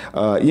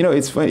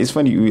 It's funny. It's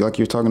funny. Like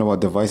you're talking about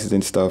devices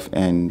and stuff,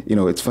 and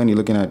it's funny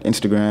looking at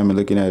Instagram and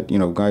looking at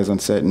guys on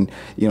set, and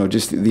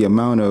just the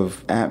amount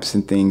of apps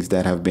and things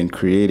that have been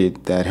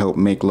created that help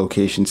make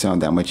location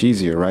sound that much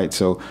easier, right?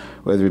 So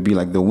whether it be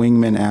like the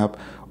Wingman app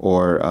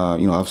or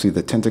obviously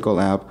the Tentacle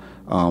app,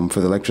 for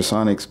the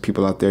electrosonics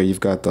people out there,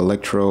 you've got the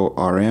Electro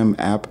RM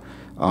app.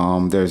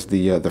 There's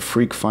the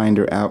Freak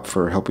Finder app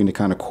for helping to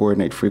kind of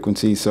coordinate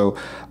frequency. So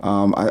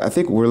I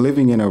think we're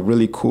living in a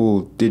really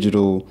cool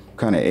digital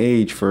kind of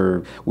age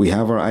for we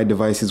have our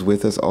iDevices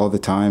with us all the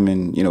time,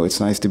 and it's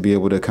nice to be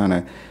able to kind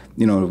of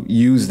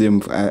use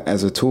them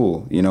as a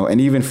tool, and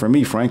even for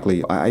me,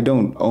 frankly, I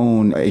don't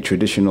own a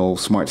traditional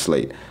smart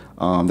slate.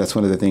 That's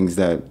one of the things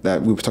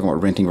that we were talking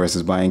about, renting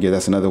versus buying gear.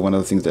 That's another one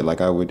of the things that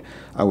like I would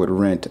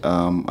rent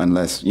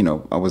unless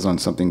I was on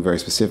something very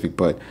specific.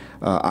 But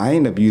I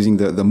end up using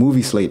the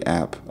Movie Slate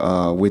app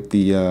with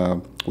the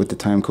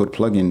timecode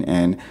plugin,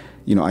 and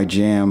I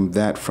jam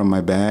that from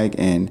my bag,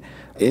 and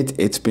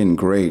it's been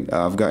great.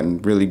 I've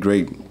gotten really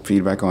great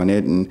feedback on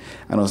it, and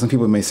I know some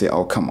people may say,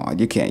 "Oh, come on,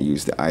 you can't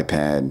use the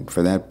iPad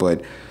for that,"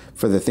 but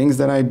for the things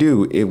that I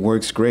do, it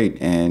works great,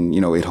 and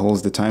it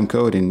holds the time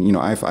code, and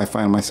I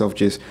find myself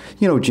just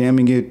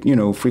jamming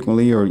it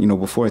frequently, or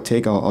before I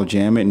take, I'll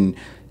jam it, and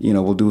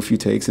we'll do a few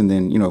takes, and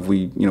then if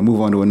we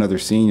move on to another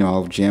scene,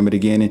 I'll jam it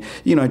again,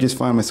 and I just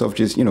find myself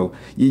just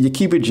you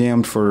keep it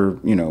jammed for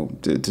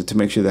to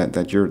make sure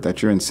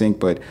that you're in sync,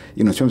 but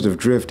in terms of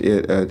drift,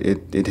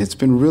 it has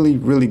been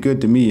really good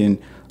to me, and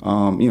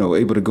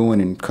able to go in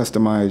and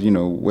customize,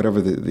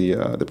 whatever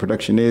the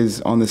production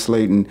is on the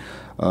slate, and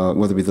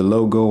whether it be the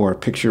logo or a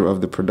picture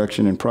of the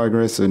production in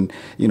progress, and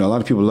a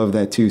lot of people love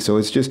that too. So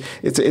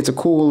it's a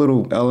cool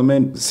little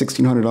element.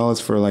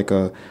 $1,600 for like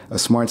a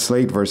smart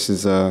slate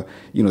versus the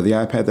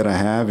iPad that I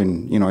have,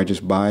 and I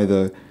just buy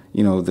that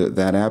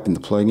app and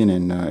the plugin,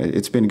 and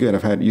it's been good.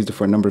 I've used it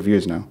for a number of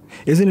years now.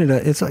 Isn't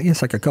it?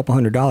 It's like a couple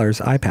 $100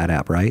 iPad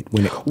app, right?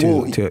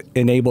 To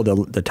enable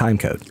the time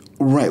code.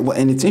 Right. Well,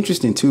 and it's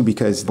interesting too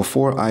because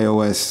before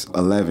iOS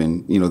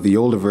 11, the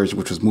older version,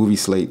 which was Movie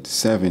Slate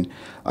 7,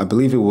 I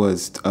believe it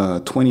was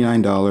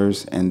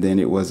 $29, and then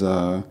it was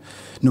no,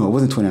 it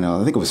wasn't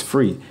 $29. I think it was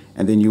free,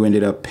 and then you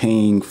ended up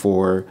paying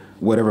for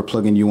whatever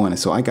plugin you wanted.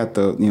 So I got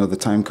the the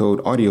timecode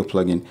audio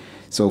plugin.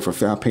 So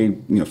I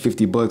paid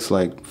 $50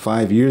 like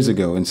 5 years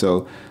ago, and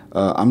so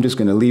I'm just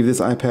going to leave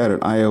this iPad at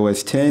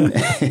iOS 10,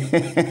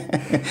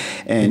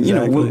 and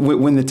Exactly.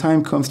 when the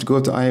time comes to go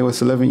to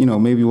iOS 11,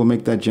 maybe we'll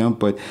make that jump.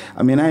 But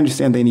I mean, I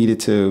understand they needed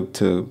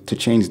to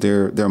change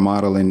their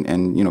model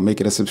and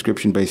make it a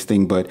subscription based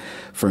thing. But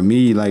for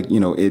me, like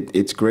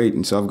it's great,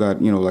 and so I've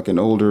got like an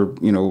older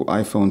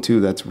iPhone too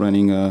that's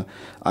running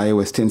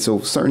iOS 10. So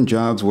certain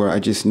jobs where I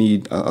just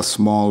need a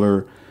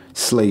smaller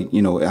slate,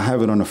 I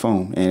have it on the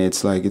phone, and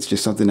it's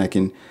just something I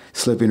can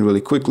slip in really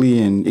quickly,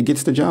 and it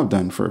gets the job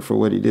done for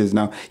what it is.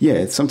 Now,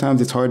 yeah,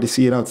 sometimes it's hard to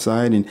see it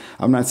outside, and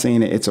I'm not saying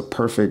that it's a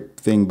perfect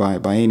thing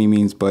by any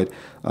means, but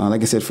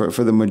like I said,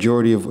 for the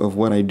majority of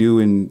what I do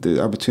and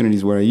the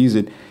opportunities where I use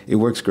it, it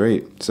works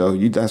great. So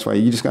that's why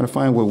you just got to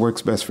find what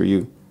works best for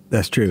you.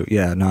 That's true.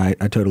 Yeah, no,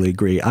 I totally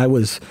agree. I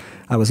was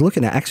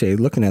looking at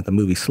the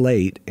Movie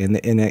Slate, and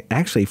it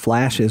actually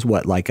flashes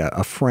like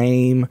a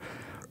frame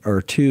or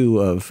two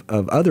of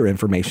other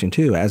information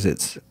too as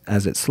it's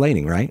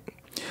slating, right?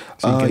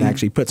 So you can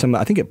actually put some.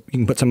 I think you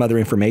can put some other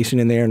information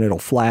in there, and it'll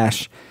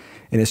flash.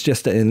 And it's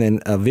and then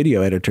a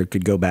video editor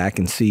could go back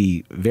and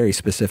see very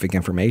specific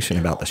information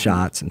about the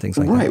shots and things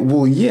like that. Right.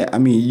 Well, yeah. I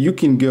mean, you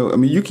can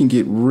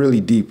get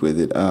really deep with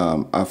it.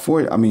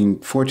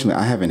 Fortunately,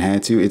 I haven't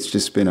had to. It's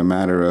just been a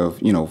matter of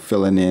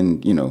filling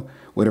in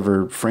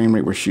whatever frame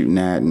rate we're shooting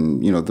at,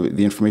 and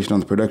the information on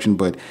the production.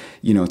 But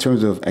in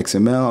terms of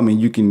XML, I mean,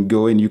 you can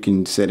go in, you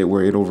can set it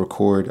where it'll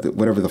record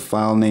whatever the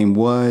file name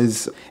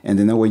was, and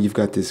then that way you've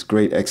got this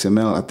great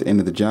XML at the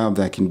end of the job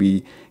that can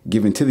be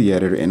given to the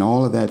editor, and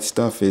all of that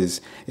stuff it's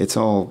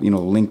all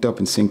linked up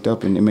and synced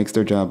up, and it makes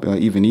their job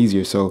even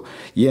easier. So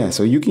yeah,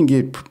 so you can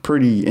get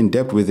pretty in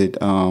depth with it.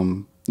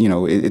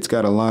 It's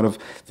got a lot of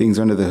things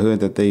under the hood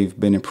that they've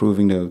been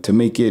improving to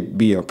make it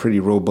be a pretty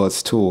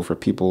robust tool for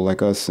people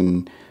like us,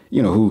 and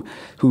who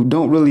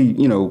don't really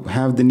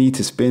have the need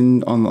to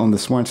spend on the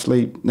smart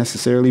slate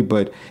necessarily,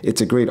 but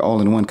it's a great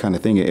all-in-one kind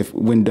of thing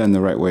when done the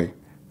right way.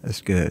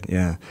 That's good.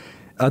 Yeah.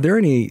 Are there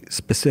any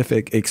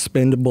specific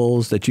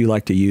expendables that you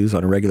like to use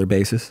on a regular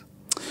basis?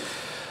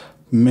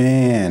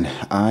 Man,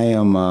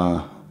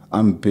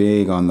 I'm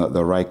big on the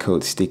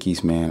Rycote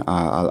stickies, man.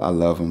 I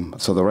love them.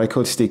 So the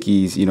Rycote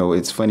stickies,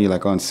 it's funny,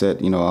 like on set,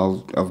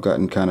 I've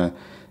gotten kind of,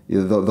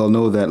 they'll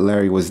know that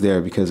Larry was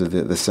there because of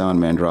the sound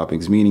man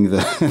droppings, meaning the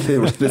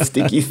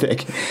stickies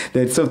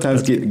that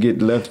sometimes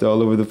get left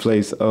all over the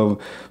place.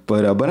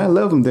 But I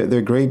love them.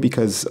 They're great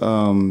because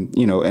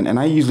and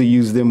I usually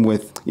use them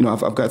with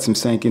I've got some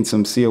Sanken,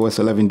 some COS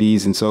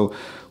 11Ds, and so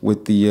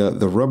with the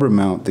rubber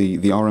mount, the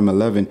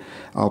RM11,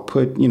 I'll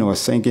put a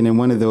Sanken in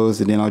one of those,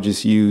 and then I'll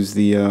just use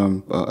the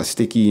a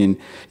sticky, and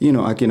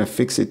I can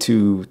affix it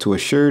to a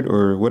shirt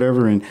or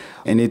whatever, and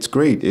it's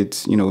great.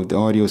 It's the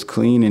audio is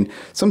clean, and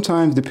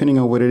sometimes depending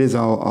on what it is,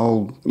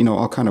 I'll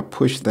kind of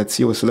push that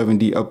COS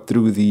 11D up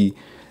through the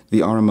the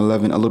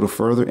RM11 a little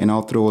further, and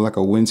I'll throw like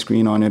a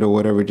windscreen on it or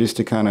whatever, just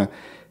to kind of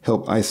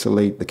help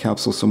isolate the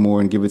capsule some more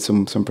and give it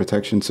some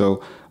protection.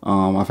 So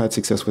I've had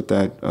success with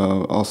that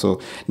also.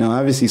 Now,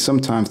 obviously,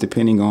 sometimes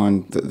depending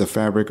on the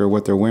fabric or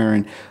what they're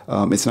wearing,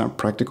 it's not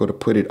practical to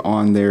put it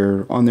on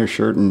their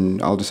shirt,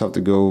 and I'll just have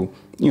to go,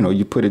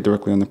 you put it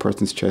directly on the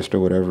person's chest or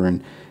whatever,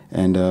 and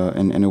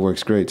it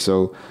works great.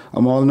 So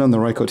I'm all in on the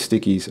Rycoat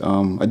stickies.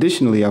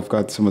 Additionally, I've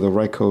got some of the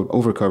Rycoat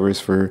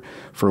overcovers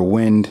for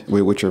wind,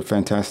 which are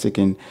fantastic,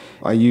 and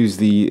I use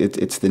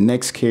it's the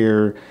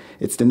NextCare.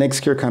 It's the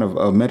NextCare kind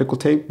of medical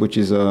tape, which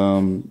is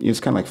it's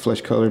kind of like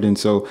flesh colored, and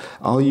so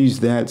I'll use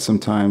that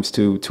sometimes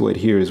to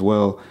adhere as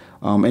well.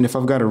 And if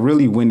I've got a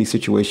really windy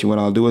situation, what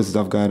I'll do is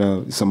I've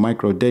got some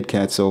micro dead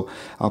cats, so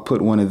I'll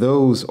put one of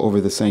those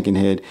over the sinking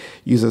head,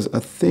 use a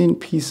thin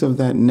piece of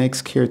that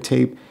NextCare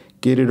tape,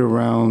 get it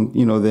around,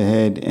 the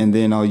head, and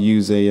then I'll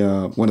use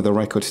one of the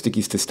Rycoat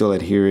stickies to still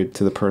adhere it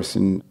to the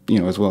person,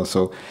 as well.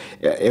 So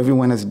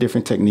everyone has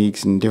different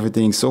techniques and different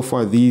things. So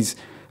far, these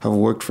have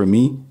worked for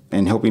me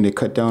and helping to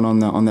cut down on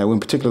that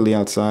wind, particularly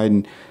outside.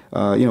 And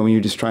when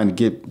you're just trying to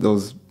get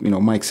those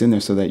mics in there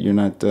so that you're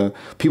not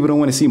people don't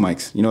want to see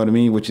mics, you know what I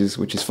mean, which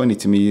is funny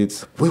to me.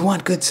 It's, we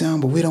want good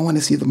sound, but we don't want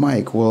to see the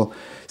mic. Well,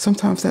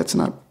 sometimes that's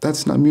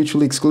not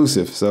mutually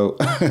exclusive. So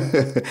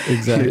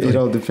exactly, it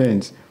all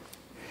depends.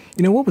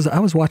 I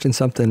was watching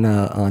something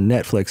on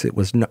Netflix. It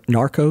was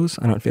Narcos.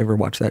 I don't know if you ever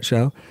watched that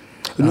show.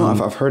 No,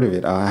 I've heard of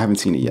it. I haven't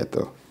seen it yet,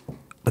 though.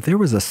 But there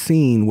was a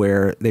scene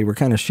where they were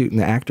kind of shooting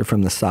the actor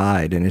from the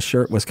side, and his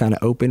shirt was kind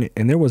of open,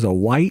 and there was a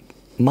white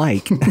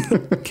mic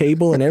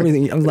cable and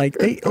everything. I was like,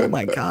 hey, oh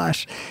my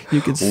gosh, you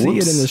could see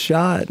it in the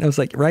shot. And I was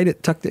like,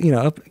 tucked it,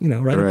 up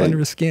under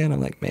his skin. I'm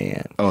like,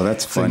 man. Oh,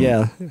 that's funny. So,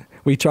 yeah.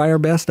 We try our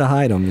best to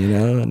hide them,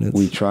 And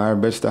we try our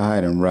best to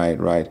hide them.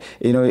 Right.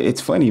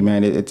 It's funny,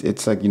 man.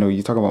 It's like,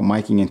 you talk about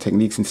miking and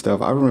techniques and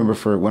stuff. I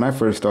remember when I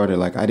first started,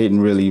 like, I didn't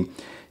really,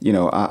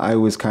 I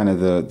was kind of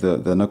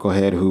the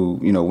knucklehead who,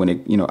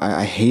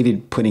 I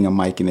hated putting a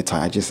mic in the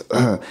tie.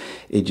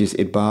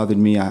 It bothered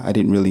me. I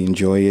didn't really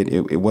enjoy it.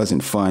 It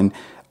wasn't fun.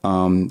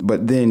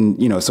 But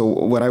then, so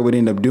what I would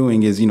end up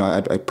doing is,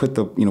 I put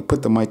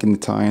the mic in the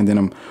tie, and then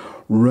I'm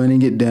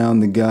running it down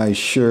the guy's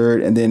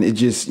shirt, and then it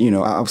just,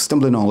 I was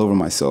stumbling all over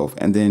myself.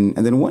 And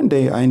then one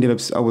day I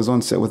was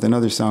on set with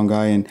another sound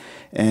guy,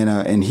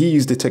 and he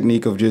used the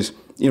technique of just,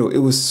 it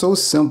was so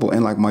simple,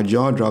 and like my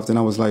jaw dropped, and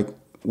I was like,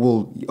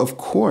 well, of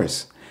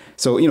course.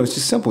 So, it's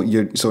just simple.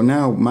 So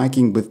now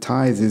miking with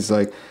ties is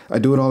like, I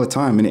do it all the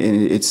time, and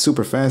it's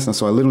super fast. And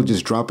so I literally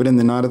just drop it in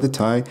the knot of the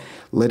tie,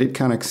 let it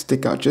kind of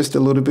stick out just a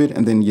little bit,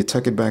 and then you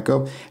tuck it back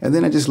up. And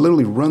then I just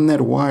literally run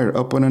that wire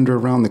up and under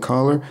around the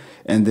collar.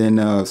 And then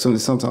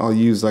sometimes I'll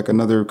use like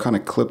another kind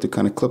of clip to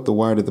kind of clip the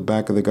wire to the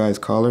back of the guy's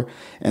collar,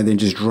 and then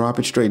just drop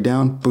it straight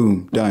down.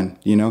 Boom, done,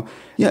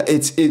 Yeah,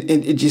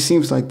 it just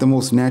seems like the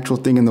most natural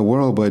thing in the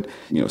world. But,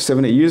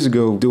 7-8 years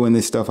ago doing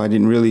this stuff,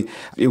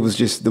 it was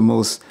just the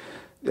most...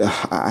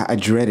 I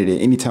dreaded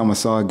it. Anytime I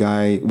saw a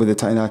guy with a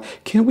tie, now,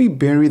 can we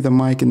bury the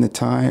mic in the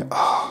tie?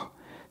 Oh,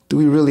 do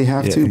we really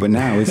have to? But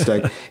now it's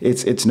like,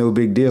 it's no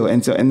big deal.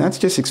 And that's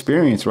just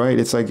experience, right?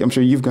 It's like, I'm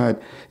sure you've got,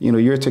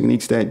 your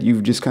techniques that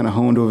you've just kind of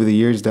honed over the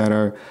years that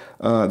are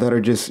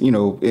just,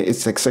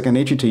 it's like second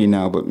nature to you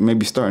now. But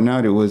maybe starting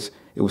out, it was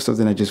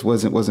something that just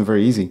wasn't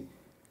very easy.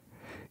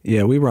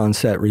 Yeah, we were on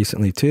set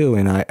recently too,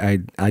 and we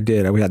had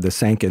the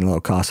Sanken low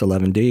cost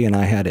 11D, and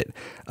I had it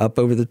up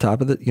over the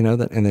top of the,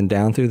 and then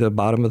down through the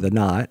bottom of the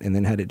knot, and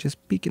then had it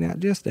just peeking out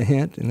just a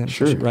hint, and then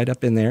push it right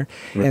up in there.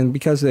 Right. And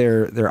because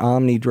they're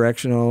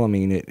omnidirectional, I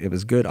mean, it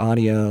was good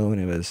audio, and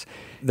it was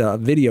the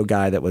video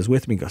guy that was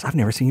with me goes, I've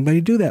never seen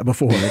anybody do that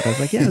before. And I was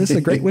like, yeah, this is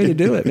a great way to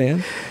do it,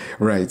 man.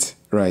 Right.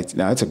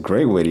 Now, it's a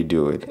great way to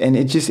do it. And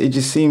it just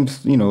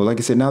seems, like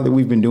I said, now that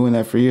we've been doing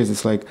that for years,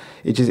 it's like,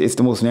 it's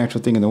the most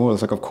natural thing in the world.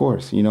 It's like, of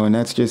course, and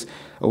that's just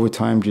over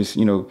time, just,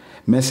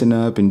 messing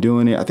up and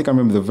doing it. I think I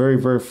remember the very,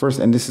 very first,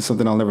 and this is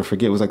something I'll never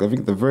forget, was like, I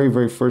think the very,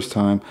 very first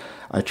time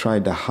I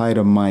tried to hide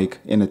a mic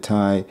in a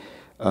tie,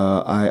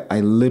 I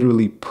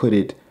literally put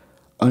it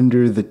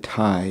under the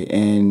tie.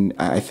 And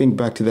I think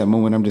back to that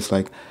moment, I'm just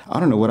like, I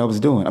don't know what I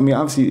was doing. I mean,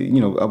 obviously,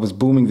 I was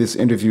booming this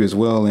interview as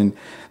well, and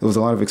there was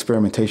a lot of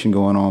experimentation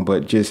going on,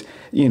 but just,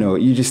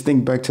 you just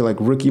think back to like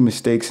rookie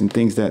mistakes and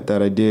things that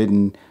I did,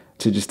 and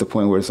to just the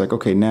point where it's like,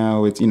 okay,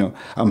 now it's,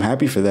 I'm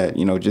happy for that,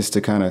 just to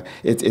kind of,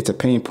 it's a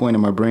pain point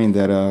in my brain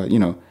that,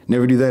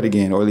 never do that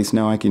again, or at least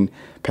now I can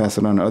pass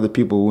it on to other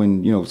people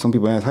when, some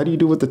people ask, how do you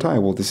do with the tie?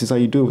 Well, this is how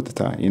you do it with the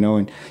tie,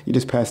 and you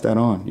just pass that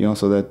on,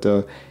 so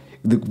that,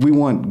 we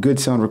want good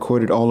sound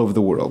recorded all over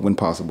the world when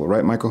possible,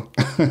 right, Michael?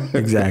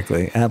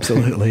 Exactly.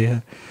 Absolutely.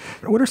 Yeah.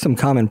 What are some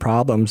common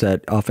problems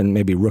that often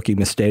maybe rookie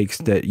mistakes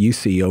that you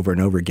see over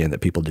and over again that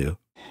people do?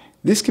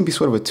 This can be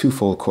sort of a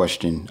twofold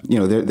question.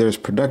 There's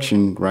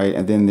production, right?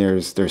 And then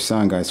there's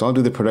sound guys. So I'll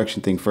do the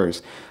production thing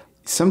first.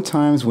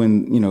 Sometimes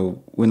when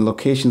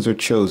locations are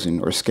chosen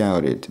or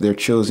scouted, they're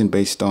chosen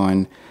based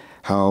on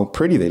how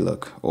pretty they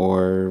look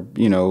or,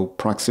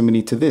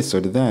 proximity to this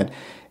or to that.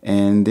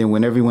 And then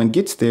when everyone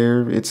gets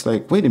there, it's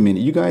like, wait a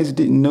minute, you guys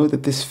didn't know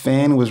that this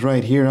fan was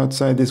right here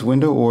outside this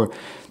window, or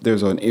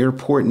there's an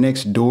airport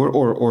next door,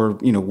 or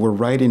we're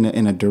right in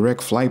a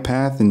direct flight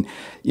path. And,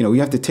 we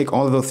have to take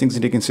all of those things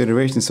into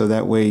consideration so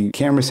that way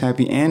camera's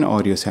happy and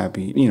audio's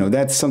happy.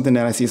 That's something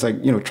that I see. It's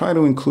like, try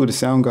to include a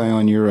sound guy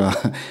on your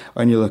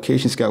on your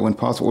location scout when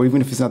possible, or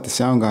even if it's not the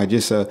sound guy,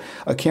 just a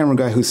camera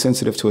guy who's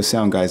sensitive to a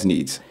sound guy's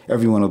needs.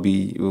 Everyone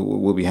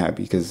will be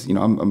happy because,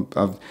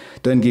 I've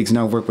done gigs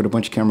now, I've worked with a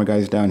bunch of camera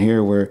guys down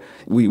here where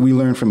we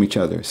learn from each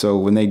other. So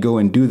when they go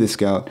and do the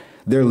scout,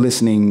 they're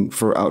listening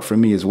out for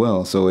me as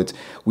well. So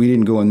we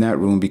didn't go in that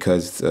room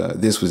because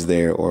this was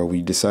there, or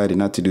we decided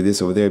not to do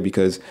this over there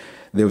because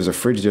there was a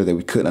fridge there that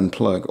we couldn't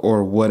unplug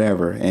or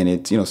whatever.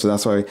 And so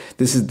that's why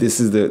this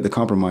is the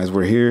compromise.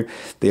 We're here.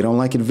 They don't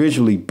like it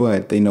visually,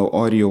 but they know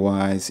audio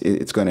wise,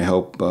 it's going to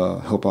help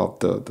out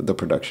the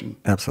production.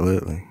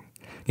 Absolutely.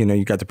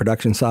 You got the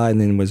production side,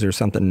 and then was there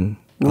something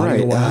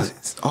right?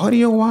 Audio-wise?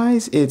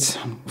 Audio-wise,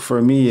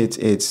 for me,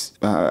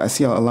 I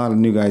see a lot of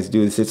new guys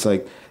do this. It's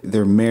like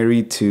they're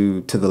married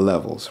to the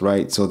levels,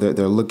 right? So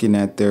they're looking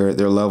at their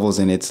levels,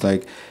 and it's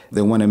like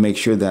they want to make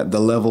sure that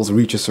the levels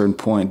reach a certain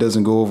point,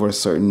 doesn't go over a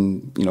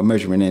certain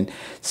measurement. And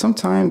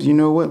sometimes,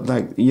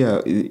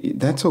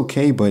 that's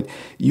okay, but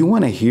you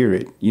want to hear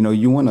it.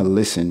 You want to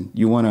listen.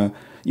 You want to.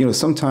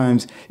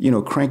 Sometimes,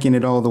 cranking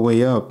it all the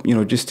way up,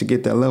 just to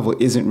get that level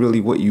isn't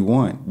really what you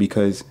want,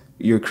 because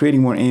you're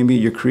creating more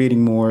ambient, you're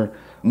creating more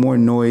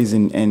noise.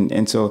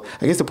 And so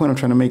I guess the point I'm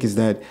trying to make is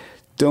that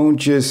don't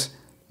just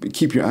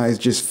keep your eyes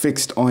just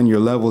fixed on your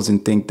levels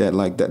and think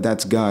that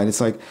that's God.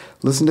 It's like,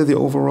 listen to the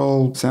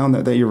overall sound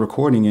that you're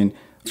recording. And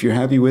if you're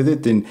happy with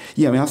it, then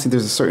obviously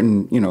there's a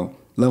certain,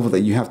 level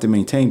that you have to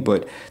maintain,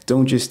 but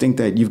don't just think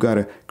that you've got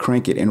to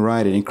crank it and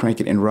ride it and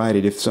crank it and ride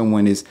it. If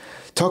someone is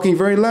talking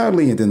very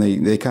loudly and then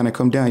they kind of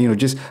come down,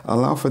 just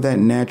allow for that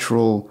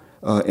natural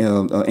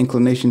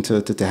inclination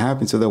to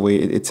happen, so that way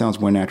it sounds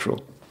more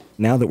natural.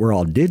 Now that we're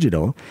all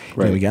digital,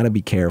 right, we got to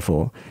be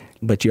careful,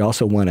 but you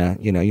also want to,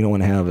 you don't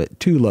want to have it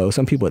too low.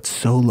 Some people, it's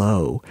so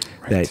low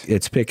that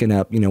it's picking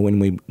up,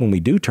 when we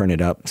do turn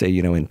it up, say,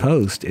 in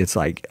post, it's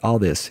like all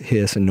this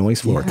hiss and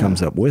noise floor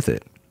comes up with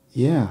it.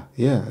 Yeah.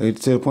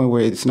 It's to the point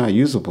where it's not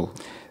usable.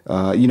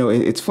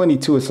 It's funny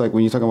too. It's like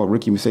when you're talking about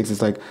rookie mistakes,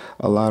 it's like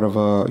a lot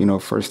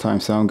of, first time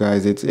sound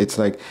guys. It's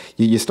like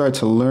you start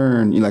to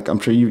learn, like I'm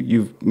sure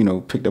you've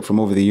picked up from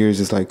over the years.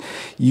 It's like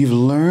you've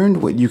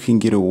learned what you can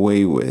get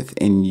away with,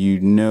 and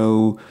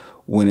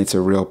when it's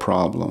a real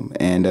problem.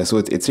 And so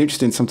it's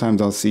interesting.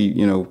 Sometimes I'll see,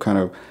 kind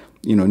of,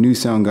 new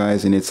sound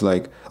guys, and it's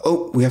like,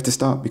 oh, we have to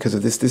stop because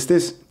of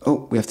this.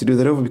 Oh, we have to do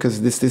that over because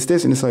of this.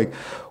 And it's like,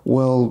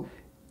 well,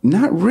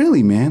 not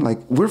really, man. Like,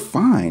 we're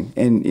fine.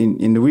 And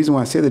the reason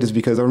why I say that is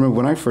because I remember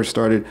when I first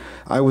started,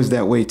 I was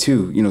that way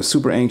too,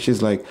 super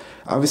anxious. Like,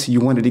 obviously you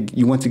want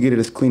to get it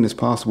as clean as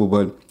possible,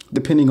 but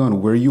depending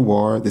on where you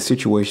are, the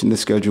situation, the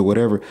schedule,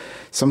 whatever,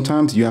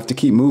 sometimes you have to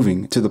keep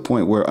moving to the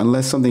point where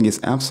unless something is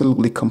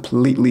absolutely,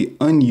 completely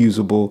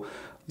unusable,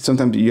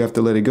 sometimes you have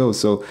to let it go.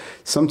 So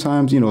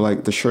sometimes,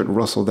 like the shirt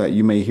rustle that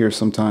you may hear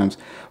sometimes,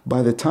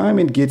 by the time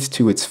it gets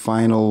to its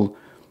final,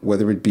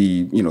 whether it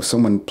be,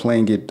 someone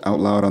playing it out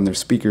loud on their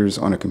speakers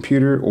on a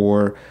computer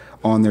or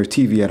on their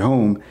TV at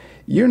home,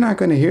 you're not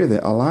going to hear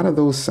that. A lot of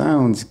those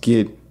sounds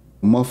get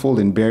muffled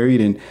and buried,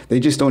 and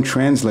they just don't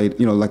translate,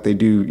 like they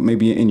do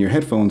maybe in your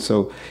headphones.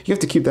 So you have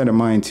to keep that in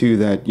mind too,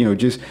 that,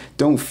 just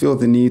don't feel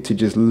the need to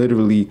just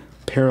literally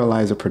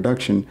paralyze a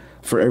production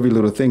for every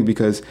little thing,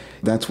 because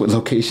that's what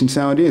location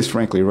sound is,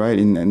 frankly, right?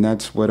 And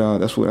that's what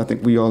I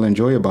think we all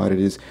enjoy about it,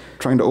 is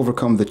trying to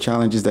overcome the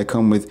challenges that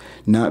come with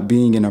not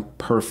being in a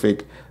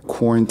perfect,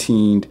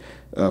 quarantined,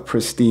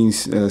 pristine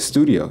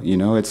studio.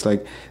 It's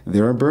like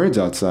there are birds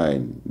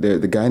outside.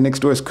 The guy next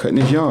door is cutting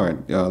his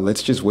yard.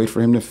 Let's just wait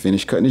for him to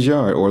finish cutting his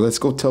yard, or let's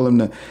go tell him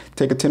to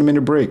take a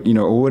 10-minute break,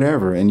 or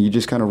whatever, and you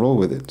just kind of roll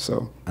with it.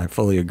 So I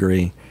fully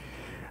agree.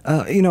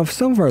 If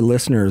some of our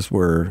listeners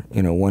were,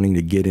 wanting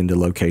to get into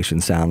location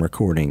sound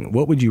recording,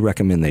 what would you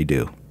recommend they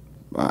do?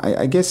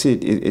 I guess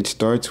it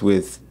starts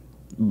with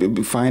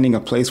finding a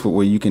place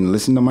where you can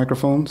listen to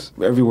microphones.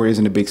 Everywhere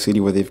isn't a big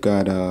city where they've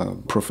got a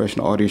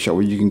professional audio shop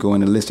where you can go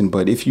in and listen.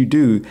 But if you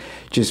do,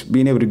 just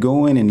being able to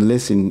go in and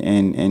listen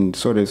and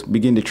sort of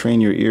begin to train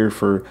your ear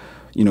for,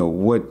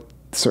 what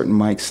certain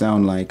mics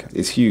sound like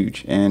is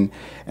huge. And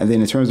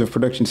then in terms of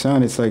production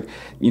sound, it's like,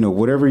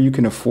 whatever you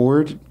can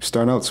afford,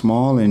 start out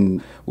small,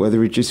 and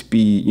whether it just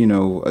be,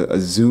 a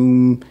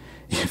Zoom,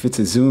 if it's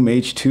a Zoom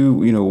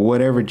H2,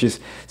 whatever,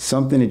 just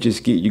something to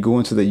just get you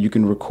going so that you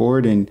can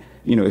record. And,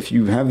 if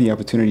you have the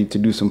opportunity to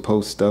do some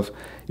post stuff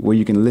where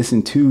you can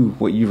listen to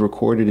what you've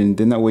recorded, and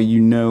then that way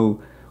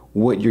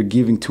what you're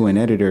giving to an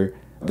editor,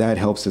 that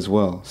helps as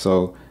well.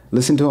 So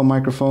listen to a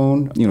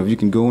microphone. If you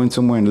can go in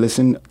somewhere and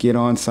listen, get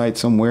on site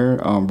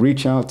somewhere,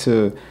 reach out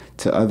to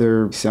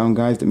other sound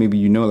guys that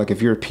maybe like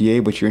if you're a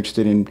PA but you're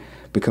interested in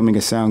becoming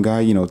a sound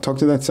guy, talk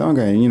to that sound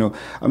guy. And,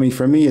 I mean,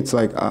 for me, it's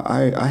like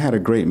I had a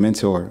great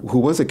mentor who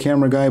was a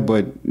camera guy,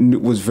 but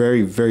was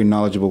very, very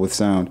knowledgeable with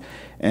sound.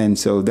 And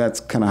so that's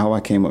kind of how I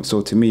came up.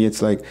 So to me,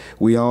 it's like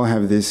we all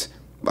have this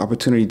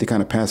opportunity to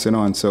kind of pass it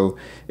on. So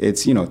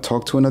it's,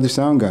 talk to another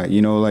sound guy,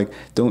 like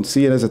don't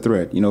see it as a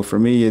threat. For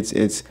me,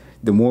 it's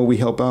the more we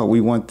help out, we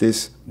want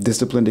this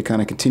discipline to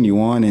kind of continue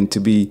on and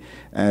to be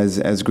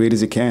as great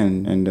as it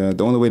can. And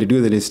the only way to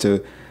do that is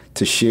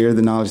to share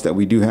the knowledge that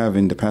we do have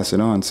and to pass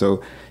it on.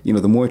 So,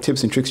 the more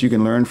tips and tricks you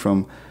can learn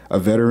from a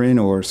veteran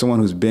or someone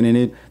who's been in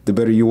it, the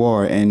better you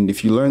are. And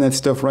if you learn that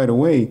stuff right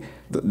away,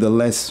 the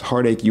less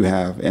heartache you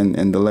have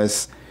and the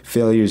less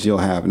failures you'll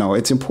have. Now,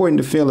 it's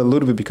important to fail a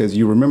little bit because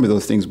you remember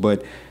those things,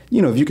 but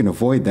if you can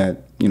avoid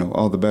that,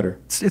 all the better.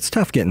 It's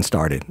tough getting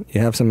started.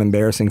 You have some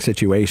embarrassing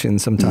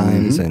situations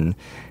sometimes, and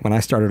when I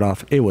started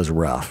off, it was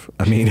rough.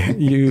 I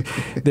mean,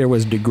 there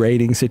was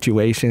degrading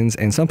situations,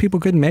 and some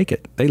people couldn't make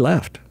it. They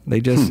left.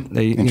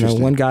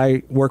 One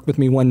guy worked with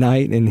me one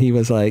night, and he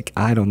was like,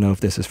 "I don't know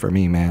if this is for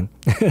me, man,"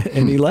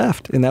 and he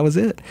left, and that was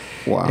it.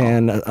 Wow.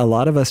 And a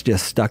lot of us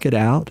just stuck it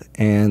out,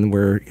 and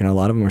a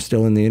lot of them are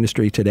still in the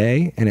industry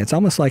today, and it's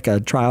almost like a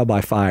trial by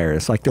fire.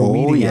 It's like they're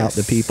weeding out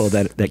the people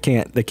that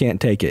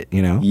can't take it.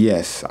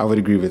 Yes, I would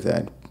agree with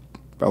that.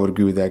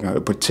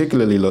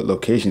 Particularly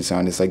location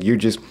sound. It's like you're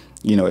just,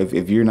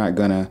 if you're not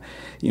gonna,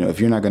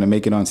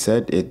 make it on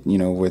set,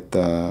 with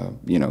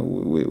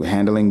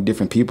handling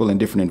different people in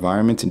different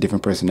environments and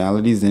different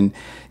personalities, then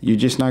you're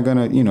just not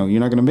gonna, you're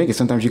not gonna make it.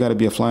 Sometimes you got to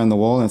be a fly on the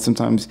wall, and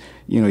sometimes,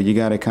 you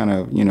got to kind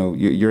of,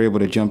 you're able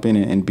to jump in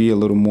and be a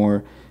little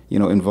more,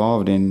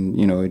 involved, and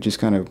it just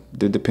kind of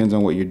depends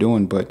on what you're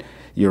doing. But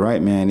you're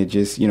right, man. It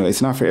just,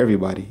 it's not for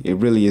everybody. It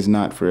really is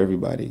not for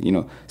everybody.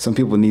 Some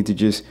people need to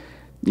just,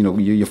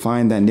 you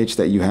find that niche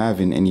that you have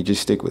and you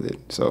just stick with it.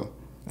 So.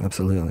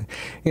 Absolutely.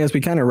 As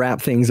we kind of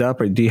wrap things up,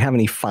 do you have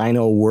any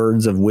final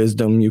words of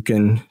wisdom you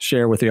can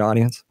share with the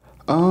audience?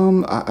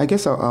 I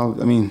guess first of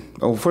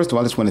all,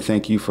 I just want to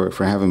thank you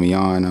for having me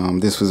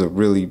on. This was a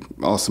really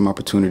awesome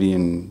opportunity,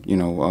 and,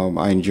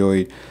 I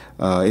enjoyed,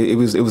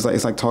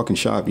 it's like talking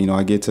shop.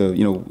 I get to,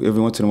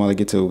 every once in a while I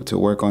get to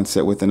work on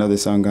set with another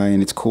sound guy,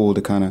 and it's cool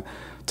to kind of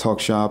talk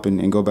shop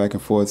and go back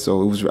and forth.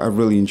 So I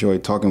really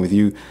enjoyed talking with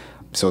you.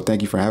 So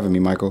thank you for having me,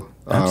 Michael.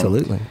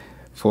 Absolutely.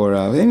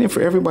 And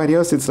for everybody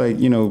else, it's like,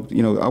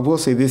 I will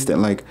say this, that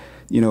like,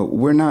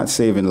 we're not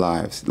saving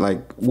lives.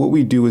 Like what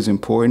we do is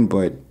important,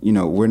 but,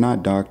 we're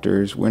not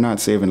doctors. We're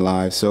not saving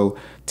lives. So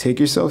take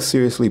yourself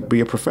seriously, be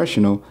a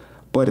professional,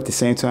 but at the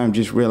same time,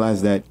 just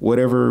realize that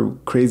whatever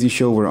crazy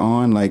show we're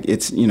on, like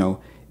it's,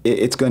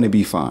 it's going to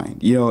be fine.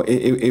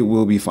 It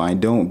will be fine.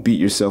 Don't beat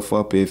yourself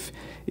up if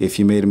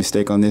you made a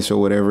mistake on this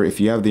or whatever. If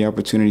you have the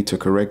opportunity to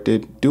correct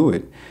it, do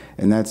it.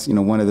 And that's,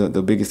 one of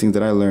the biggest things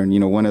that I learned.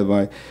 One of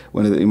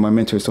my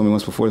mentors told me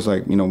once before, it's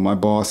like, my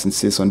boss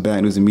insists on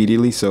bad news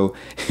immediately. So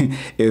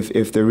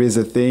if there is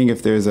a thing,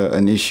 if there's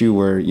an issue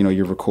where,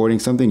 you're recording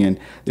something and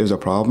there's a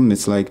problem,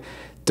 it's like,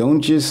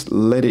 don't just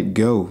let it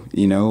go,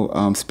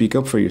 speak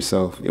up for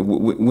yourself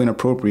when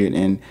appropriate.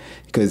 And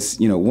because,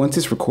 once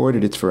it's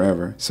recorded, it's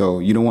forever. So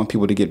you don't want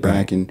people to get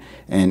back and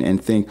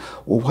think,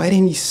 well, why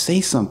didn't he say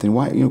something?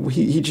 Why,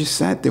 he just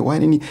sat there. Why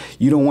didn't he?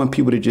 You don't want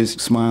people to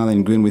just smile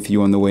and grin with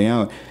you on the way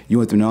out. You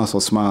want them to also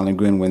smile and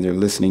grin when they're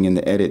listening in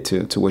the edit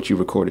to what you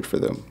recorded for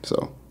them.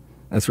 So.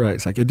 That's right.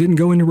 It's like, it didn't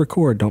go into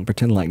record. Don't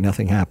pretend like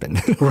nothing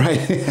happened. Right.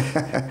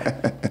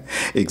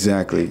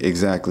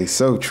 Exactly.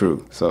 So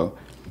true. So.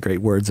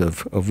 Great words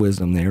of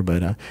wisdom there.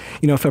 But,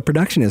 if a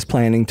production is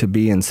planning to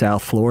be in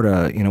South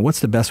Florida, what's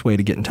the best way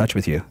to get in touch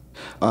with you?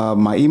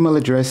 My email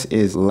address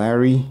is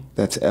Larry,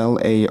 that's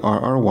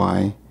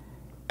LARRY,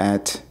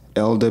 at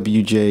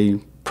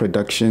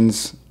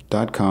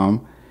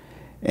lwjproductions.com.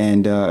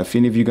 And if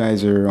any of you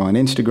guys are on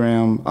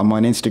Instagram, I'm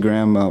on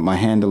Instagram. My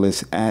handle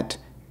is at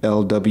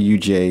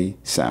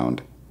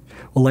LWJSound.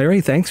 Well, Larry,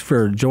 thanks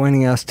for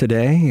joining us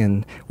today.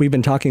 And we've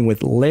been talking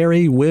with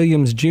Larry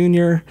Williams,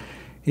 Jr.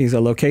 He's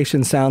a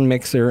location sound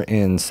mixer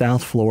in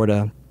South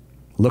Florida.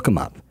 Look him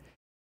up.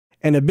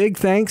 And a big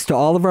thanks to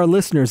all of our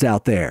listeners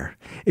out there.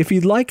 If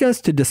you'd like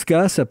us to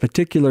discuss a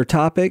particular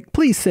topic,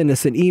 please send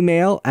us an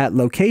email at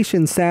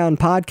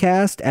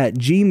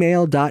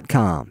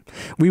locationsoundpodcast@gmail.com.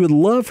 We would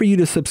love for you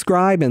to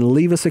subscribe and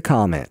leave us a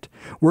comment.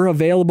 We're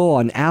available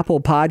on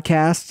Apple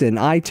Podcasts and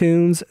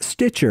iTunes,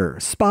 Stitcher,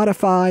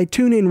 Spotify,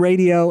 TuneIn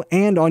Radio,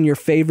 and on your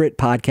favorite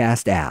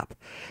podcast app.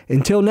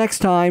 Until next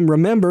time,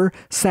 remember,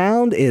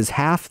 sound is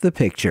half the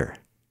picture.